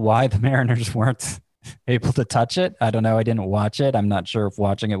know why the Mariners weren't able to touch it. I don't know. I didn't watch it. I'm not sure if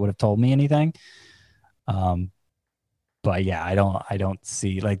watching it would have told me anything. But yeah, I don't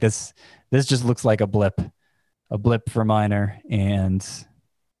see, like, this just looks like a blip for Minor, and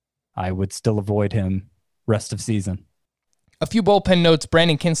I would still avoid him rest of season. A few bullpen notes.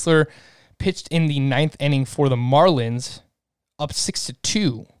 Brandon Kinsler pitched in the 9th inning for the Marlins, up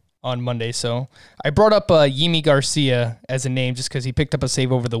 6-2 on Monday. So I brought up Yimi Garcia as a name just because he picked up a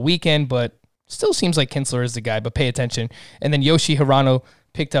save over the weekend, but still seems like Kinsler is the guy, but pay attention. And then Yoshi Hirano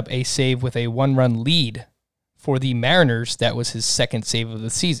picked up a save with a 1-run lead for the Mariners. That was his 2nd save of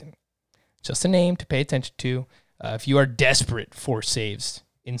the season. Just a name to pay attention to if you are desperate for saves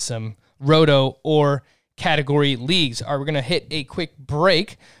in some roto or category leagues. All right, we're going to hit a quick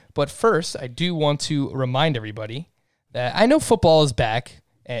break, but first, I do want to remind everybody that I know football is back,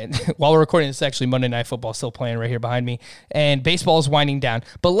 and while we're recording, this is actually Monday Night Football still playing right here behind me, and baseball is winding down.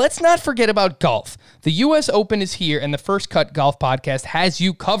 But let's not forget about golf. The U.S. Open is here, and the First Cut Golf Podcast has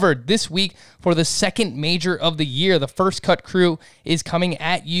you covered this week for the 2nd major of the year. The First Cut crew is coming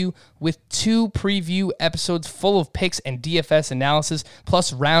at you with 2 preview episodes full of picks and DFS analysis,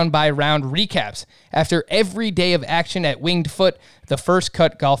 plus round-by-round recaps. After every day of action at Winged Foot, the First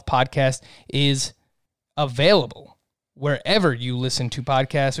Cut Golf Podcast is available wherever you listen to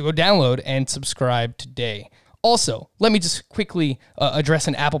podcasts. So go download and subscribe today. Also, let me just quickly address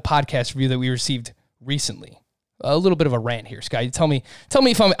an Apple Podcast review that we received recently. A little bit of a rant here, Scott. Tell me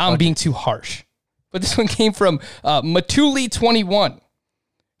if I'm being too harsh. But this one came from Matuli21.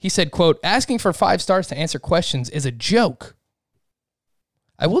 He said, quote, "Asking for 5 stars to answer questions is a joke.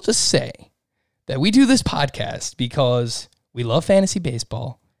 I will just say that we do this podcast because we love fantasy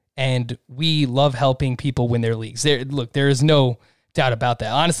baseball and we love helping people win their leagues. There is no doubt about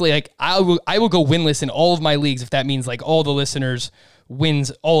that. Honestly, like, I will go winless in all of my leagues if that means, like, all the listeners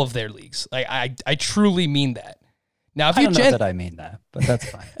wins all of their leagues. Like, I truly mean that. Now, if I don't know that I mean that, but that's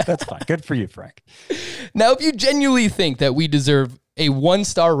fine. That's fine. Good for you, Frank. Now, if you genuinely think that we deserve a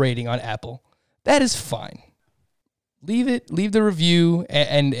 1-star rating on Apple, that is fine. Leave the review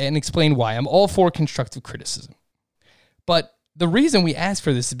and explain why. I'm all for constructive criticism. But the reason we ask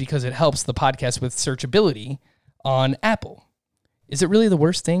for this is because it helps the podcast with searchability on Apple. Is it really the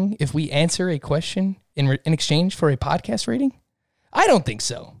worst thing if we answer a question in exchange for a podcast rating? I don't think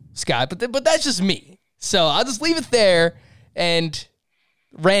so, Scott, but that's just me. So I'll just leave it there and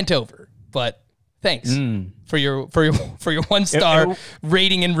rant over. But thanks for your 1-star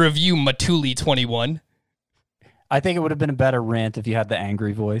rating and review, Matuli21. I think it would have been a better rant if you had the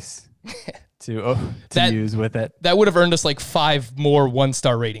angry voice. to use with it. That would have earned us like 5 more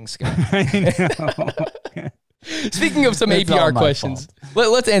 1-star ratings. I know. Speaking of some APR questions,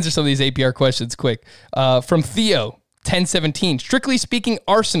 let's answer some of these APR questions quick. From Theo, 1017. Strictly speaking,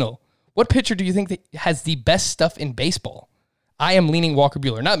 Arsenal. What pitcher do you think that has the best stuff in baseball? I am leaning Walker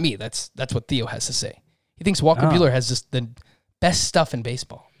Buehler. Not me. That's what Theo has to say. He thinks Walker Buehler has just the best stuff in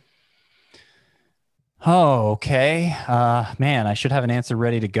baseball. Oh, okay. Man, I should have an answer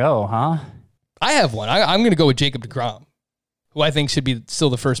ready to go, huh? I have one. I'm going to go with Jacob deGrom, who I think should be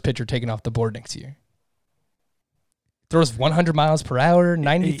still the first pitcher taken off the board next year. Throws 100 miles per hour,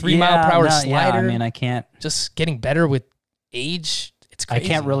 93 mile per hour slider. Yeah, I mean, I can't. Just getting better with age. It's crazy. I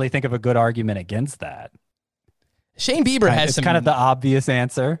can't really think of a good argument against that. Shane Bieber has some. It's kind of the obvious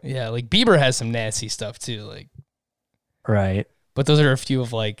answer. Yeah, like Bieber has some nasty stuff too. Like, right. But those are a few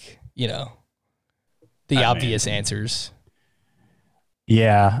of like, the obvious answers.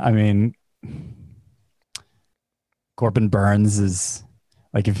 Yeah, I mean, Corbin Burns is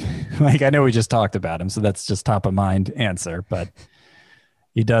I know we just talked about him, so that's just top of mind answer, but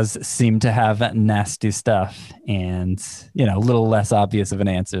he does seem to have nasty stuff and, a little less obvious of an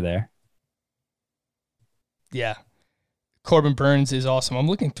answer there. Yeah. Corbin Burns is awesome. I'm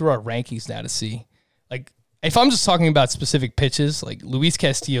looking through our rankings now to see, like, if I'm just talking about specific pitches, like Luis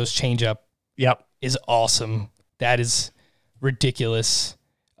Castillo's changeup is awesome. That is ridiculous.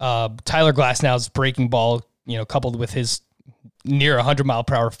 Tyler Glasnow's breaking ball, coupled with his near 100 mile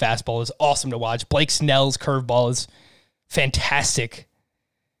per hour fastball is awesome to watch. Blake Snell's curveball is fantastic.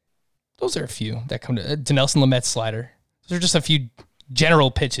 Those are a few that come to Dinelson Lamet's slider. Those are just a few general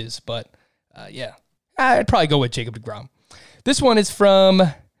pitches, but yeah, I'd probably go with Jacob deGrom. This one is from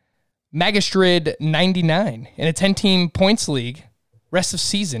Magistrid 99 in a 10-team points league, rest of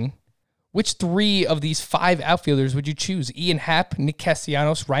season. Which 3 of these 5 outfielders would you choose? Ian Happ, Nick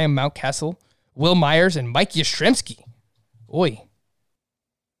Castellanos, Ryan Mountcastle, Will Myers, and Mike Yastrzemski. Oi.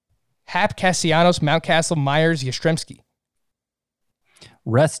 Happ, Castellanos, Mountcastle, Myers, Yastrzemski.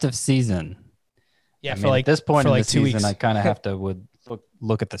 Rest of season. Yeah, at this point in the 2 season, weeks. I kind of have to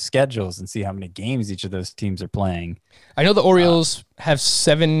look at the schedules and see how many games each of those teams are playing. I know the Orioles have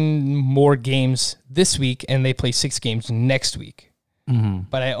 7 more games this week, and they play 6 games next week. Mm-hmm.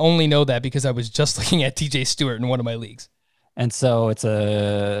 But I only know that because I was just looking at DJ Stewart in one of my leagues. And so it's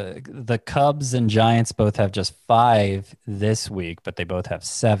the Cubs and Giants both have just 5 this week, but they both have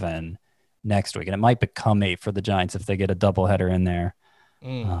 7 next week. And it might become 8 for the Giants if they get a doubleheader in there.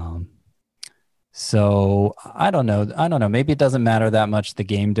 So I don't know. Maybe it doesn't matter that much, the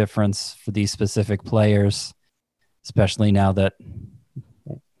game difference for these specific players, especially now that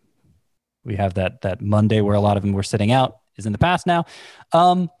we have that Monday where a lot of them were sitting out is in the past now.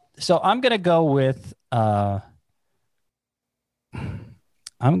 So I'm going to go with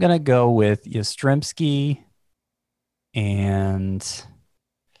Yastrzemski and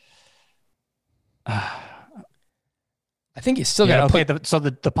I think you still got to put... So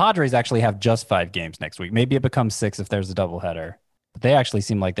the Padres actually have just 5 games next week. Maybe it becomes 6 if there's a doubleheader. But they actually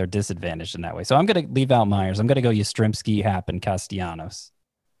seem like they're disadvantaged in that way. So I'm going to leave out Myers. I'm going to go Yastrzemski, Happ, and Castellanos.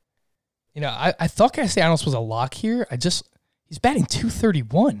 I thought Castellanos was a lock here. He's batting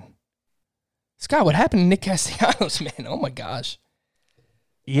 .231. Scott, what happened to Nick Castellanos, man? Oh my gosh.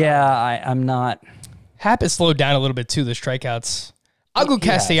 Yeah, I'm not. Happ has slowed down a little bit too, the strikeouts. I'll go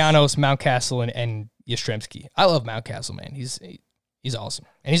Castellanos, Mountcastle, and Yastrzemski. I love Mountcastle, man. He's awesome.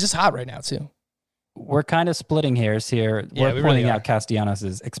 And he's just hot right now too. We're kind of splitting hairs here. Yeah, We're pointing out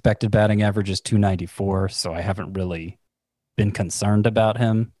Castellanos' expected batting average is .294, so I haven't really been concerned about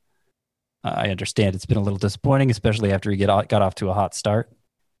him. I understand it's been a little disappointing, especially after he got off to a hot start.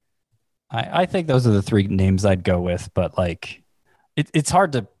 I think those are the 3 names I'd go with, but it's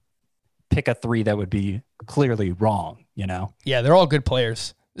hard to pick a 3 that would be clearly wrong, Yeah, they're all good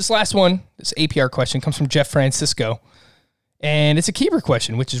players. This last one, this APR question, comes from Jeff Francisco, and it's a keeper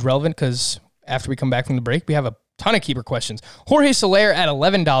question, which is relevant because after we come back from the break, we have a ton of keeper questions. Jorge Soler at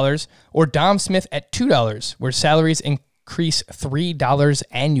 $11 or Dom Smith at $2, where salaries increase $3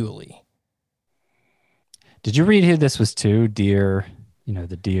 annually. Did you read who this was to? Dear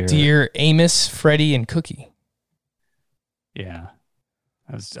Amos, Freddie, and Cookie. Yeah.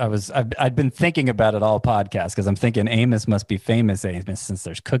 I'd been thinking about it all podcast because I'm thinking Amos must be famous Amos since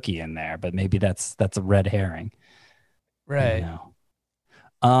there's Cookie in there, but maybe that's a red herring. Right.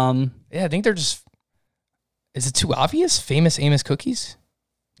 Yeah, I think they're just, is it too obvious? Famous Amos cookies?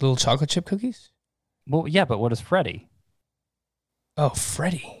 Little chocolate chip cookies? Well, yeah, but what is Freddie? Oh,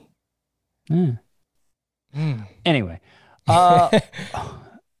 Freddie. Anyway,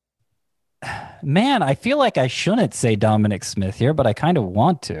 man, I feel like I shouldn't say Dominic Smith here, but I kind of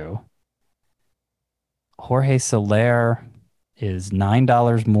want to. Jorge Soler is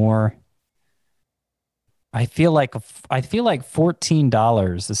 $9 more. I feel like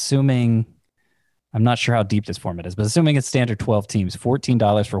 $14, assuming I'm not sure how deep this format is, but assuming it's standard 12 teams,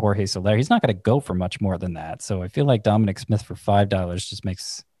 $14 for Jorge Soler. He's not going to go for much more than that. So I feel like Dominic Smith for $5 just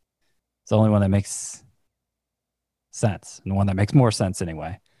makes it's the only one that makes sense, and the one that makes more sense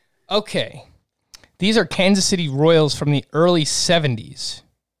anyway. Okay. These are Kansas City Royals from the early 70s.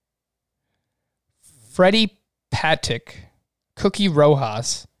 Freddie Patek, Cookie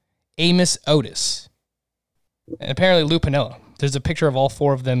Rojas, Amos Otis, and apparently Lou Piniella. There's a picture of all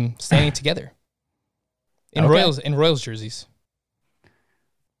four of them standing together in Royals jerseys.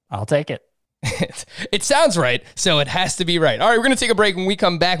 I'll take it. It sounds right, so it has to be right. All right, we're going to take a break. When we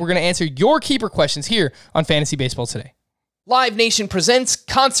come back, we're going to answer your keeper questions here on Fantasy Baseball Today. Live Nation presents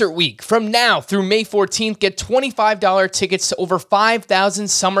Concert Week. From now through May 14th, get $25 tickets to over 5,000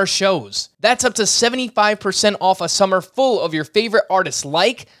 summer shows. That's up to 75% off a summer full of your favorite artists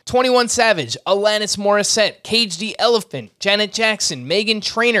like 21 Savage, Alanis Morissette, Cage the Elephant, Janet Jackson, Meghan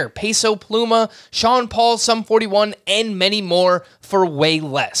Trainor, Peso Pluma, Sean Paul, Sum 41, and many more for way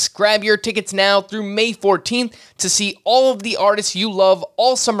less. Grab your tickets now through May 14th to see all of the artists you love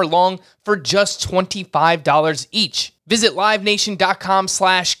all summer long for just $25 each. Visit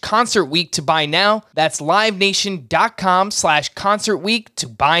livenation.com/concert week to buy now. That's livenation.com/concert week to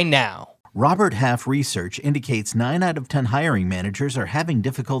buy now. Robert Half research indicates 9 out of 10 hiring managers are having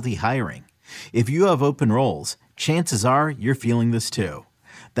difficulty hiring. If you have open roles, chances are you're feeling this too.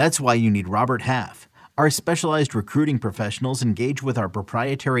 That's why you need Robert Half. Our specialized recruiting professionals engage with our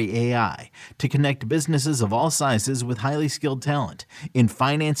proprietary AI to connect businesses of all sizes with highly skilled talent in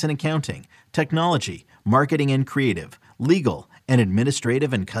finance and accounting, technology, marketing and creative, legal, and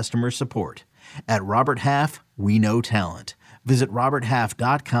administrative and customer support. At Robert Half, we know talent. Visit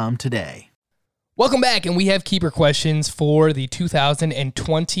roberthalf.com today. Welcome back, and we have keeper questions for the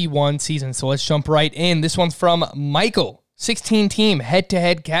 2021 season. So let's jump right in. This one's from Michael. 16-team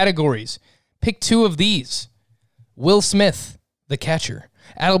head-to-head categories. Pick 2 of these. Will Smith, the catcher.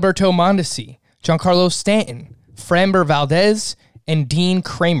 Adalberto Mondesi, Giancarlo Stanton, Framber Valdez, and Dean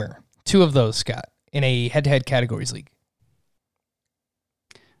Kramer. 2 of those, Scott, in a head-to-head categories league.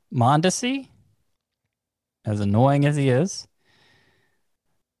 Mondesi, as annoying as he is,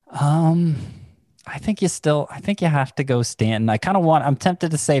 I think you have to go Stanton. I'm tempted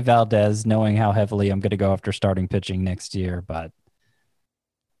to say Valdez, knowing how heavily I'm going to go after starting pitching next year, but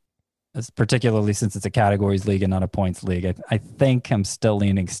particularly since it's a categories league and not a points league, I think I'm still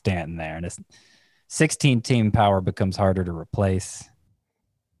leaning Stanton there. And 16-team power becomes harder to replace.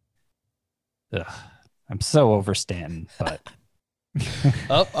 I'm so over Stanton, but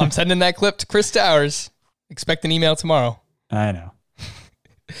Oh, I'm sending that clip to Chris Towers. Expect an email tomorrow. I know.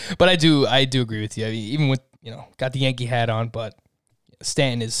 But I do agree with you. I mean, even with, got the Yankee hat on, but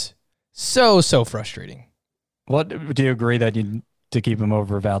Stanton is so frustrating. What, do you agree that to keep him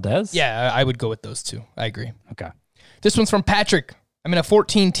over Valdez? Yeah, I would go with those 2. I agree. Okay. This one's from Patrick. I'm in a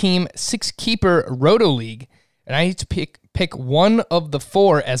 14-team, 6-keeper Roto League, and I need to pick one of the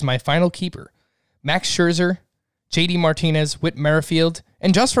 4 as my final keeper. Max Scherzer, JD Martinez, Whit Merrifield,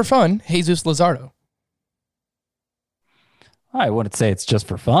 and just for fun, Jesus Luzardo. I wouldn't say it's just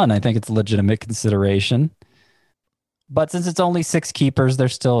for fun. I think it's a legitimate consideration. But since it's only 6 keepers,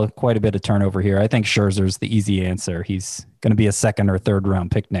 there's still quite a bit of turnover here. I think Scherzer's the easy answer. He's going to be a 2nd or 3rd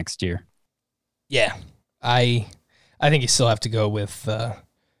round pick next year. Yeah, I think you still have to go with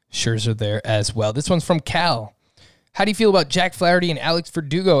Scherzer there as well. This one's from Cal. How do you feel about Jack Flaherty and Alex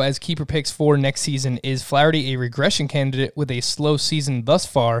Verdugo as keeper picks for next season? Is Flaherty a regression candidate with a slow season thus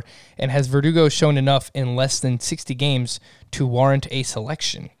far, and has Verdugo shown enough in less than 60 games to warrant a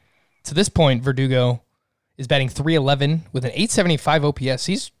selection? To this point, Verdugo is batting .311 with an .875 OPS.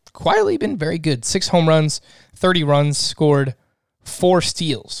 He's quietly been very good. 6 home runs, 30 runs scored, 4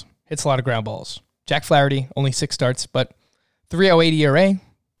 steals. Hits a lot of ground balls. Jack Flaherty, only 6 starts, but .308 ERA,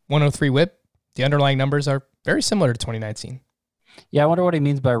 103 WHIP. The underlying numbers are very similar to 2019. Yeah, I wonder what he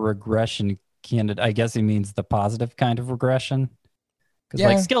means by regression candidate. I guess he means the positive kind of regression.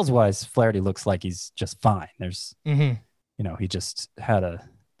 Because skills-wise, Flaherty looks like he's just fine. There's, he just had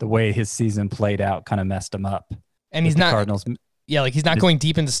the way his season played out kind of messed him up. And he's not Cardinals. Yeah, he's not going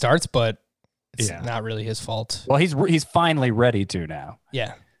deep into starts, but it's not really his fault. Well, he's finally ready to now.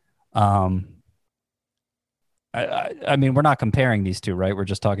 Yeah. I mean, we're not comparing these two, right? We're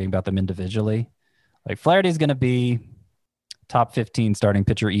just talking about them individually. Like Flaherty's going to be top 15 starting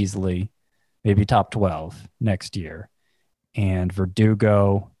pitcher easily, maybe top 12 next year. And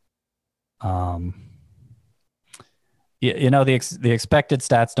Verdugo, The expected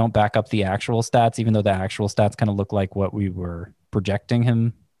stats don't back up the actual stats, even though the actual stats kind of look like what we were projecting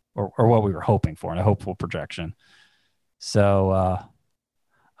him or what we were hoping for in a hopeful projection. So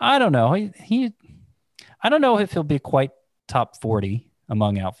I don't know. I don't know if he'll be quite top 40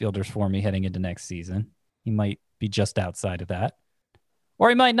 among outfielders for me heading into next season. He might be just outside of that, or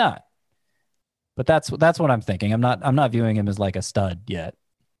he might not. But that's what I'm thinking. I'm not viewing him as like a stud yet.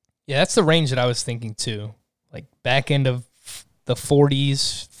 Yeah, that's the range that I was thinking too. Like back end of the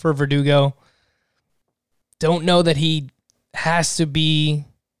 40s for Verdugo. Don't know that he has to be,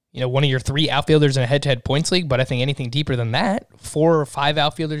 one of your 3 outfielders in a head-to-head points league, but I think anything deeper than that, 4 or 5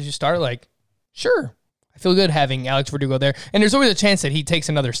 outfielders you start, like, sure. I feel good having Alex Verdugo there. And there's always a chance that he takes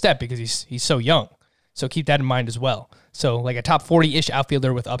another step because he's so young. So keep that in mind as well. So like a top 40-ish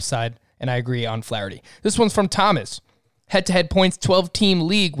outfielder with upside, and I agree on Flaherty. This one's from Thomas. Head-to-head points, 12-team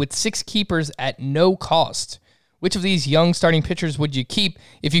league with 6 keepers at no cost. Which of these young starting pitchers would you keep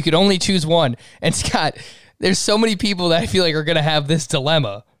if you could only choose one? And Scott, there's so many people that I feel like are going to have this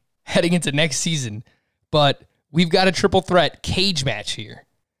dilemma heading into next season. But we've got a triple threat cage match here.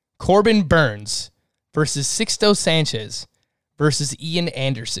 Corbin Burns versus Sixto Sanchez versus Ian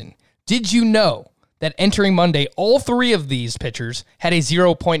Anderson. Did you know that entering Monday, all 3 of these pitchers had a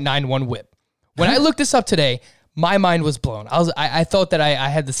 0.91 whip? When I looked this up today, my mind was blown. I thought that I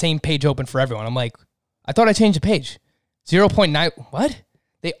had the same page open for everyone. I'm like, I thought I changed the page. 0.9, what?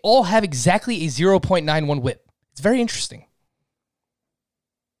 They all have exactly a 0.91 whip. It's very interesting.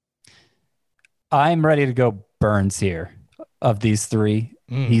 I'm ready to go Burns here of these 3.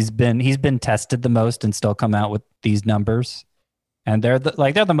 He's been tested the most and still come out with these numbers. And they're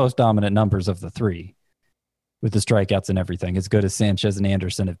the most dominant numbers of the 3 with the strikeouts and everything, as good as Sanchez and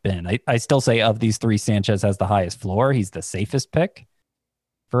Anderson have been. I still say of these 3, Sanchez has the highest floor. He's the safest pick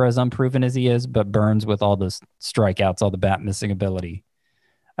for as unproven as he is, but Burns with all the strikeouts, all the bat missing ability,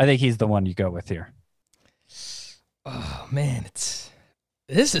 I think he's the one you go with here. Oh, man,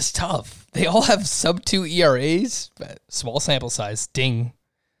 this is tough. They all have sub-2 ERAs, small sample size, ding.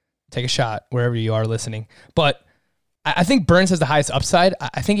 Take a shot wherever you are listening. But I think Burns has the highest upside.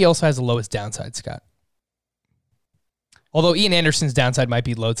 I think he also has the lowest downside, Scott. Although Ian Anderson's downside might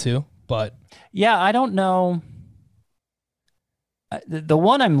be low too, but... Yeah, I don't know. The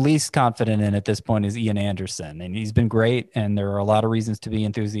one I'm least confident in at this point is Ian Anderson, and he's been great, and there are a lot of reasons to be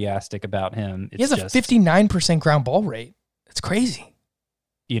enthusiastic about him. He has a 59% ground ball rate. That's crazy.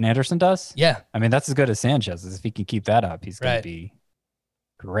 Ian Anderson does? Yeah. I mean, that's as good as Sanchez. If he can keep that up, he's going to be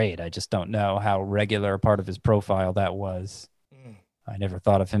great. I just don't know how regular a part of his profile that was. I never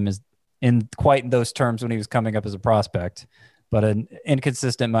thought of him as in quite those terms when he was coming up as a prospect, but an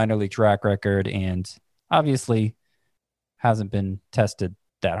inconsistent minor league track record, and obviously hasn't been tested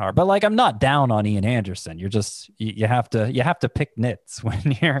that hard. But like, I'm not down on Ian Anderson. You're just, you have to pick nits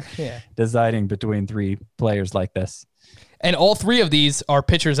when you're deciding between 3 players like this. And all 3 of these are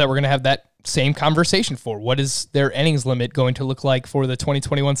pitchers that we're going to have that same conversation for. What is their innings limit going to look like for the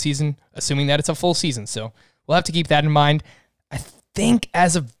 2021 season, assuming that it's a full season? So we'll have to keep that in mind. I think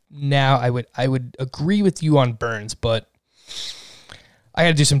as of now, I would agree with you on Burns, but I got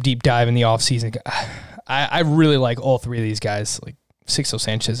to do some deep dive in the offseason. I really like all 3 of these guys. Like Sixto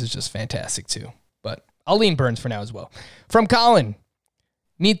Sanchez is just fantastic too, but I'll lean Burns for now as well. From Colin,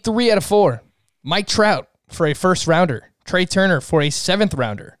 need 3 out of 4. Mike Trout for a 1st rounder, Trey Turner for a 7th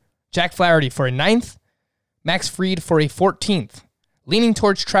rounder, Jack Flaherty for a 9th, Max Fried for a 14th. Leaning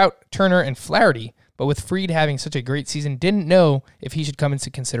towards Trout, Turner, and Flaherty, but with Fried having such a great season, didn't know if he should come into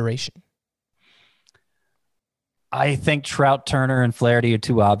consideration. I think Trout, Turner, and Flaherty are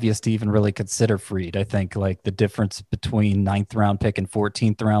too obvious to even really consider Fried. I think like the difference between 9th round pick and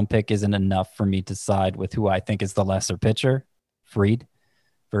 14th round pick isn't enough for me to side with who I think is the lesser pitcher, Fried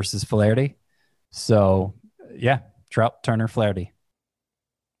versus Flaherty. So yeah, Trout, Turner, Flaherty.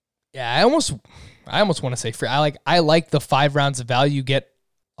 Yeah, I almost want to say Fried. I like the 5 rounds of value you get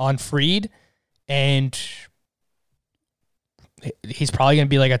on Fried, and he's probably going to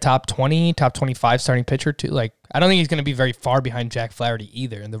be like a top 20, top 25 starting pitcher too. Like, I don't think he's going to be very far behind Jack Flaherty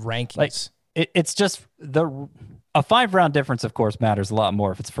either in the rankings. Like, it's just a 5 round difference, of course, matters a lot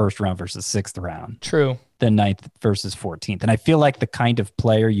more if it's 1st round versus 6th round. True. Than 9th versus 14th. And I feel like the kind of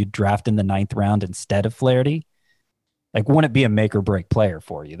player you draft in the 9th round instead of Flaherty, like, wouldn't be a make or break player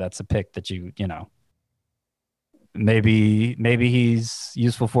for you. That's a pick that you know, maybe he's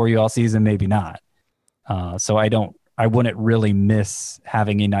useful for you all season, maybe not. So I wouldn't really miss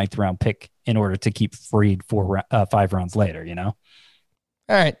having a 9th round pick in order to keep Fried 5 rounds later, you know?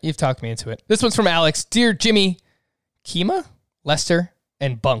 All right, you've talked me into it. This one's from Alex. Dear Jimmy, Kima, Lester,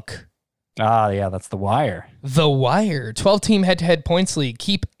 and Bunk. Yeah, that's The Wire. The Wire, 12-team head-to-head points league.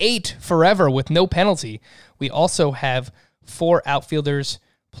 Keep 8 forever with no penalty. We also have 4 outfielders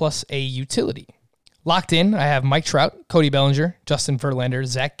plus a utility. Locked in, I have Mike Trout, Cody Bellinger, Justin Verlander,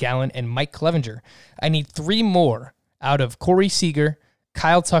 Zach Gallen, and Mike Clevenger. I need 3 more out of Corey Seager,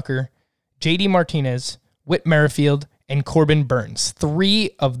 Kyle Tucker, JD Martinez, Whit Merrifield, and Corbin Burns.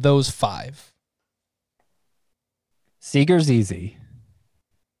 3 of those 5. Seager's easy.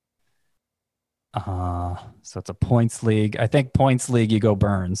 So it's a points league. I think points league, you go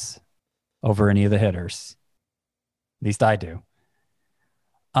Burns over any of the hitters. At least I do.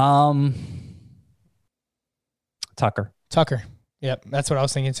 Tucker. Yep, that's what I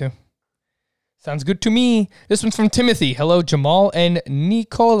was thinking too. Sounds good to me. This one's from Timothy. Hello, Jamal and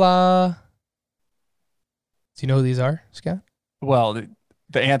Nicola. Do you know who these are, Scott? Well,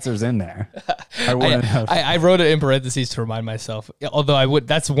 the answer's in there. I wrote it in parentheses to remind myself. Although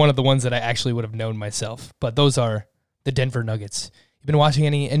that's one of the ones that I actually would have known myself. But those are the Denver Nuggets. You been watching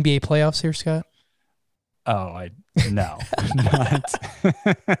any NBA playoffs here, Scott? Oh, no. Not.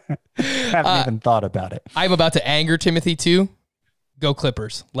 Haven't even thought about it. I'm about to anger Timothy too. Go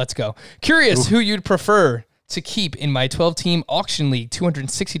Clippers. Let's go. Curious who you'd prefer to keep in my 12-team auction league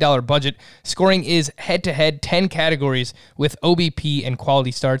 $260 budget. Scoring is head-to-head 10 categories with OBP and quality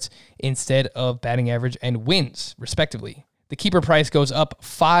starts instead of batting average and wins, respectively. The keeper price goes up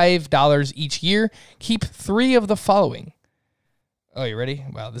 $5 each year. Keep 3 of the following. Oh, you ready?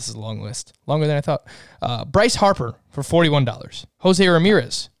 Wow, this is a long list. Longer than I thought. Bryce Harper for $41. Jose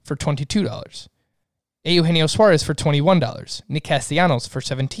Ramirez for $22. Eugenio Suarez for $21. Nick Castellanos for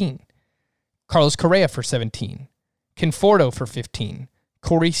 $17. Carlos Correa for $17. Conforto for $15.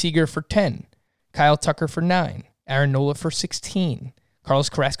 Corey Seager for $10. Kyle Tucker for $9. Aaron Nola for $16. Carlos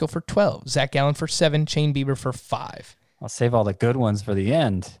Carrasco for $12. Zach Gallen for $7. Shane Bieber for $5. I'll save all the good ones for the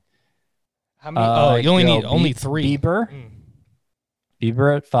end. How many? You only need only 3. Bieber.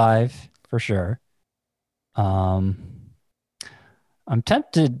 Bieber at 5 for sure. I'm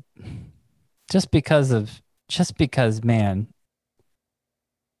tempted just because, man,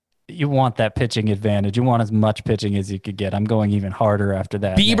 you want that pitching advantage. You want as much pitching as you could get. I'm going even harder after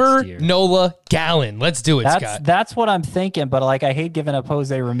that. Bieber, Nola, Gallen. Let's do it, Scott. That's what I'm thinking, but I hate giving up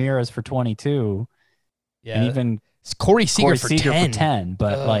Jose Ramirez for 22. Yeah. And even Corey Seager for 10.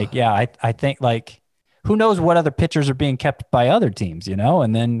 But I think who knows what other pitchers are being kept by other teams,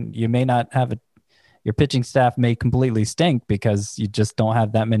 and then you may not have your pitching staff may completely stink because you just don't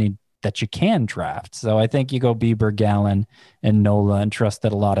have that many that you can draft. So I think you go Bieber, Gallen, and Nola and trust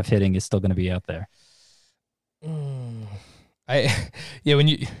that a lot of hitting is still going to be out there. When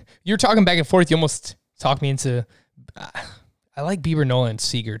you're talking back and forth, you almost talk me into, I like Bieber, Nola, and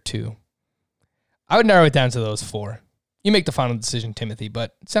Seager too. I would narrow it down to those 4. You make the final decision, Timothy,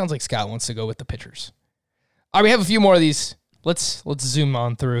 but it sounds like Scott wants to go with the pitchers. All right, we have a few more of these. Let's zoom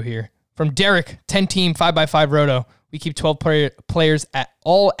on through here. From Derek, 10-team, 5x5 roto. We keep 12 players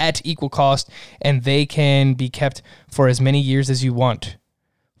at equal cost, and they can be kept for as many years as you want.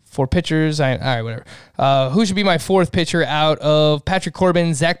 4 pitchers. All right, whatever. Who should be my 4th pitcher out of Patrick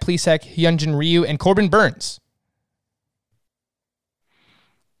Corbin, Zach Plesac, Hyunjin Ryu, and Corbin Burns?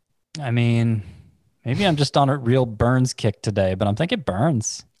 I mean, maybe I'm just on a real Burns kick today, but I'm thinking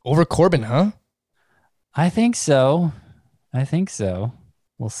Burns. Over Corbin, huh? I think so.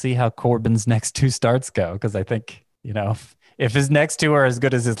 We'll see how Corbin's next 2 starts go, because I think, if his next 2 are as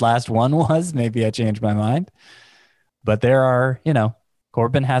good as his last one was, maybe I change my mind. But there are,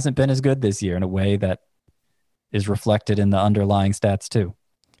 Corbin hasn't been as good this year in a way that is reflected in the underlying stats too.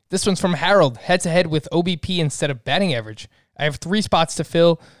 This one's from Harold, head-to-head with OBP instead of batting average. I have 3 spots to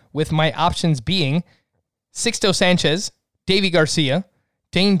fill, with my options being Sixto Sanchez, Davy Garcia,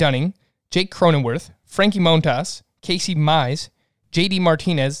 Dane Dunning, Jake Cronenworth, Frankie Montas, Casey Mize, JD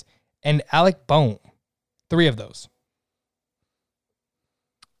Martinez, and Alec Bohm. 3 of those.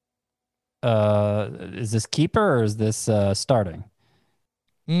 Is this keeper or is this starting?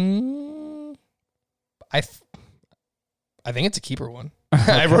 I think it's a keeper one.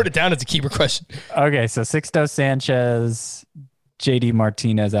 I wrote it down as a keeper question. Okay, so Sixto Sanchez, JD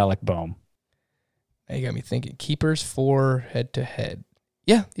Martinez, Alec Bohm. Now you got me thinking. Keepers for head-to-head.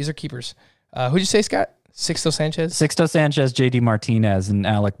 Yeah, these are keepers. Who'd you say, Scott? Sixto Sanchez, JD Martinez, and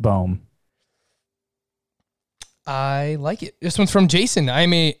Alec Bohm. I like it. This one's from Jason.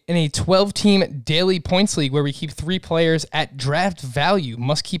 I'm in a 12-team daily points league where we keep 3 players at draft value.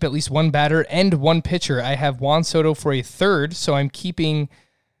 Must keep at least 1 batter and 1 pitcher. I have Juan Soto for a 3rd, so I'm keeping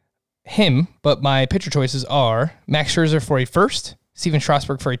him, but my pitcher choices are Max Scherzer for a 1st, Steven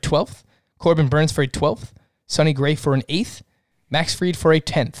Strasburg for a 12th, Corbin Burns for a 12th, Sonny Gray for an 8th, Max Fried for a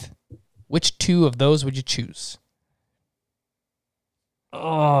 10th. Which two of those would you choose?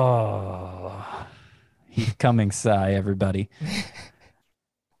 Oh, he's coming, sigh, everybody.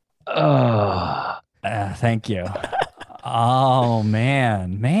 Oh, thank you. Oh,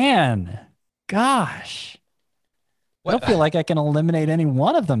 man. Gosh. I don't feel like I can eliminate any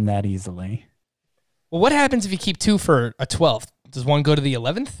one of them that easily. Well, what happens if you keep two for a 12th? Does one go to the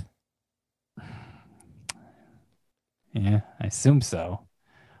 11th? Yeah, I assume so.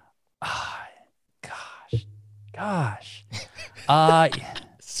 Gosh.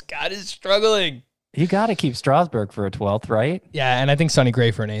 Scott is struggling. You got to keep Strasburg for a 12th, right? Yeah, and I think Sonny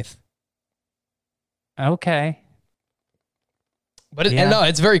Gray for an 8th. Okay. But no,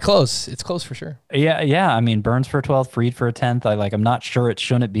 it's very close. It's close for sure. Yeah. I mean, Burns for a 12th, Fried for a 10th. I'm not sure it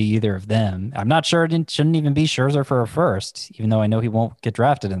shouldn't be either of them. I'm not sure it shouldn't even be Scherzer for a first, even though I know he won't get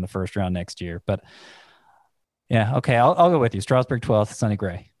drafted in the first round next year. But yeah, okay, I'll go with you. Strasburg 12th, Sonny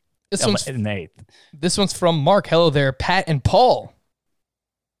Gray. This one's in 8th. This one's from Mark. Hello there, Pat and Paul.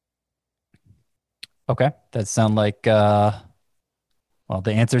 Okay, that sound like the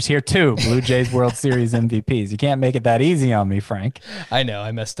answer's here too. Blue Jays World Series MVPs. You can't make it that easy on me, Frank. I know,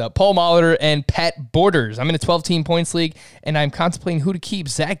 I messed up. Paul Molitor and Pat Borders. I'm in a 12-team points league, and I'm contemplating who to keep,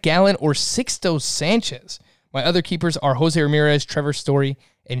 Zach Gallen or Sixto Sanchez. My other keepers are Jose Ramirez, Trevor Story,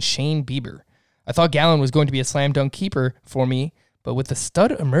 and Shane Bieber. I thought Gallen was going to be a slam dunk keeper for me, but with the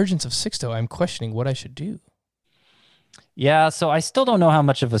stud emergence of Sixto, I'm questioning what I should do. Yeah, so I still don't know how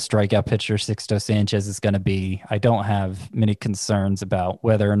much of a strikeout pitcher Sixto Sanchez is going to be. I don't have many concerns about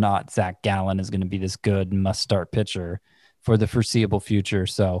whether or not Zach Gallen is going to be this good must-start pitcher for the foreseeable future.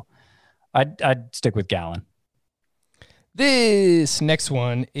 So I'd stick with Gallen. This next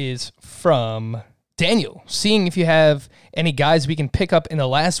one is from Daniel, seeing if you have any guys we can pick up in the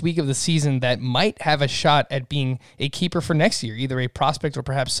last week of the season that might have a shot at being a keeper for next year, either a prospect or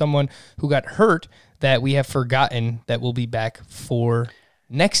perhaps someone who got hurt that we have forgotten that will be back for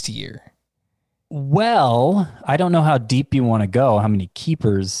next year. Well, I don't know how deep you want to go, how many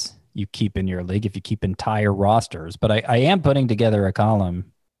keepers you keep in your league, if you keep entire rosters, but I am putting together a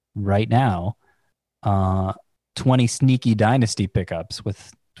column right now, 20 sneaky dynasty pickups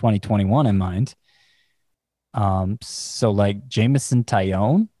with 2021 in mind. So like Jameson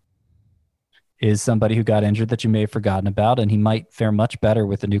Taillon is somebody who got injured that you may have forgotten about, and he might fare much better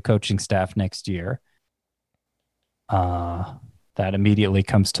with the new coaching staff next year. That immediately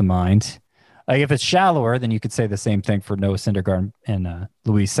comes to mind. If it's shallower, then you could say the same thing for Noah Syndergaard and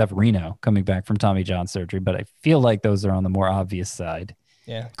Luis Severino coming back from Tommy John surgery, but I feel like those are on the more obvious side.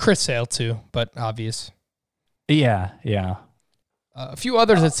 Yeah, Chris Sale too, but obvious. Yeah. A few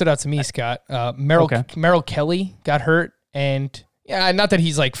others that stood out to me, Scott. Merrill Kelly got hurt, and yeah, not that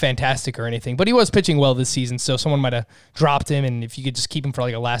he's like fantastic or anything, but he was pitching well this season, so someone might have dropped him, and if you could just keep him for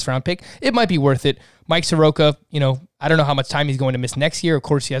like a last round pick, it might be worth it. Mike Soroka, I don't know how much time he's going to miss next year. Of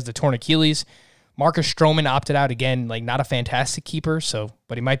course, he has the torn Achilles. Marcus Stroman opted out again, like not a fantastic keeper,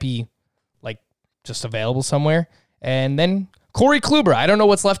 but he might be like just available somewhere. And then Corey Kluber, I don't know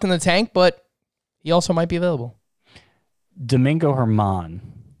what's left in the tank, but he also might be available. Domingo Germán.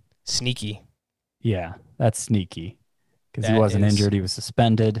 Sneaky. Yeah, that's sneaky. Because he wasn't injured, he was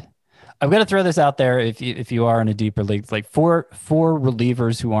suspended. I'm going to throw this out there if you are in a deeper league. Like four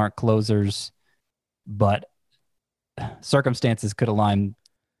relievers who aren't closers, but circumstances could align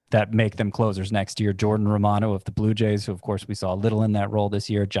that make them closers next year. Jordan Romano of the Blue Jays, who of course we saw a little in that role this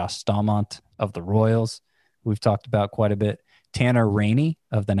year. Josh Staumont of the Royals, who we've talked about quite a bit. Tanner Rainey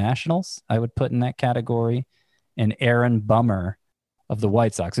of the Nationals, I would put in that category. And Aaron Bummer of the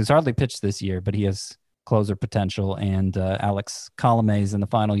White Sox, who's hardly pitched this year, but he has closer potential, and Alex Colomé is in the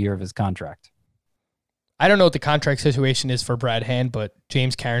final year of his contract. I don't know what the contract situation is for Brad Hand, but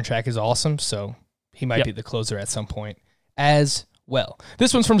James Karinchak is awesome, so he might be the closer at some point as well.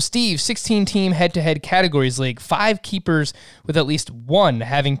 This one's from Steve, 16-team head-to-head categories league, 5 keepers with at least one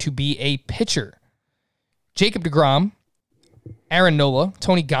having to be a pitcher. Jacob deGrom, Aaron Nola,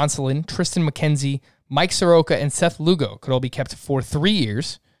 Tony Gonsolin, Tristan McKenzie, Mike Soroka, and Seth Lugo could all be kept for 3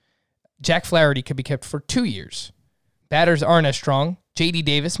 years. Jack Flaherty could be kept for 2 years. Batters aren't as strong. J.D.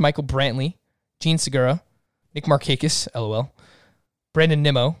 Davis, Michael Brantley, Gene Segura, Nick Markakis, LOL. Brandon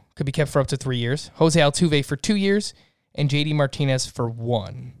Nimmo could be kept for up to 3 years. Jose Altuve for 2 years. And J.D. Martinez for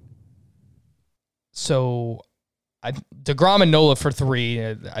 1. So DeGrom and Nola for 3,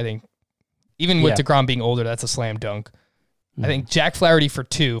 I think. Even with DeGrom being older, that's a slam dunk. Mm-hmm. I think Jack Flaherty for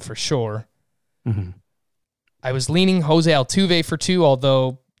 2 for sure. Mm-hmm. I was leaning Jose Altuve for 2,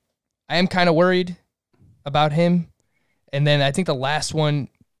 although I am kind of worried about him. And then I think the last one,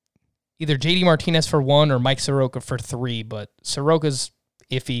 either JD Martinez for 1 or Mike Soroka for 3, but Soroka's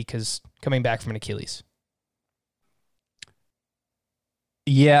iffy because coming back from an Achilles.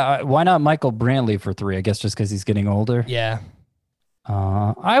 Yeah, why not Michael Brantley for 3? I guess just because he's getting older. Yeah.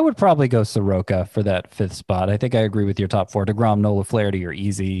 I would probably go Soroka for that 5th spot. I think I agree with your top 4. DeGrom, Nola, Flaherty are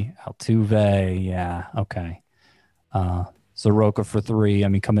easy. Altuve, yeah, okay. Soroka for 3. I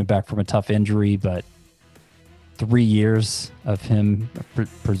mean, coming back from a tough injury, but 3 years of him,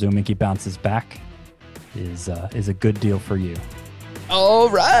 presuming he bounces back, is a good deal for you. All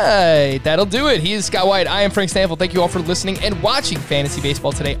right, that'll do it. He is Scott White. I am Frank Stanfield. Thank you all for listening and watching Fantasy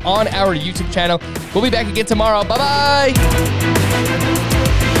Baseball today on our YouTube channel. We'll be back again tomorrow. Bye-bye.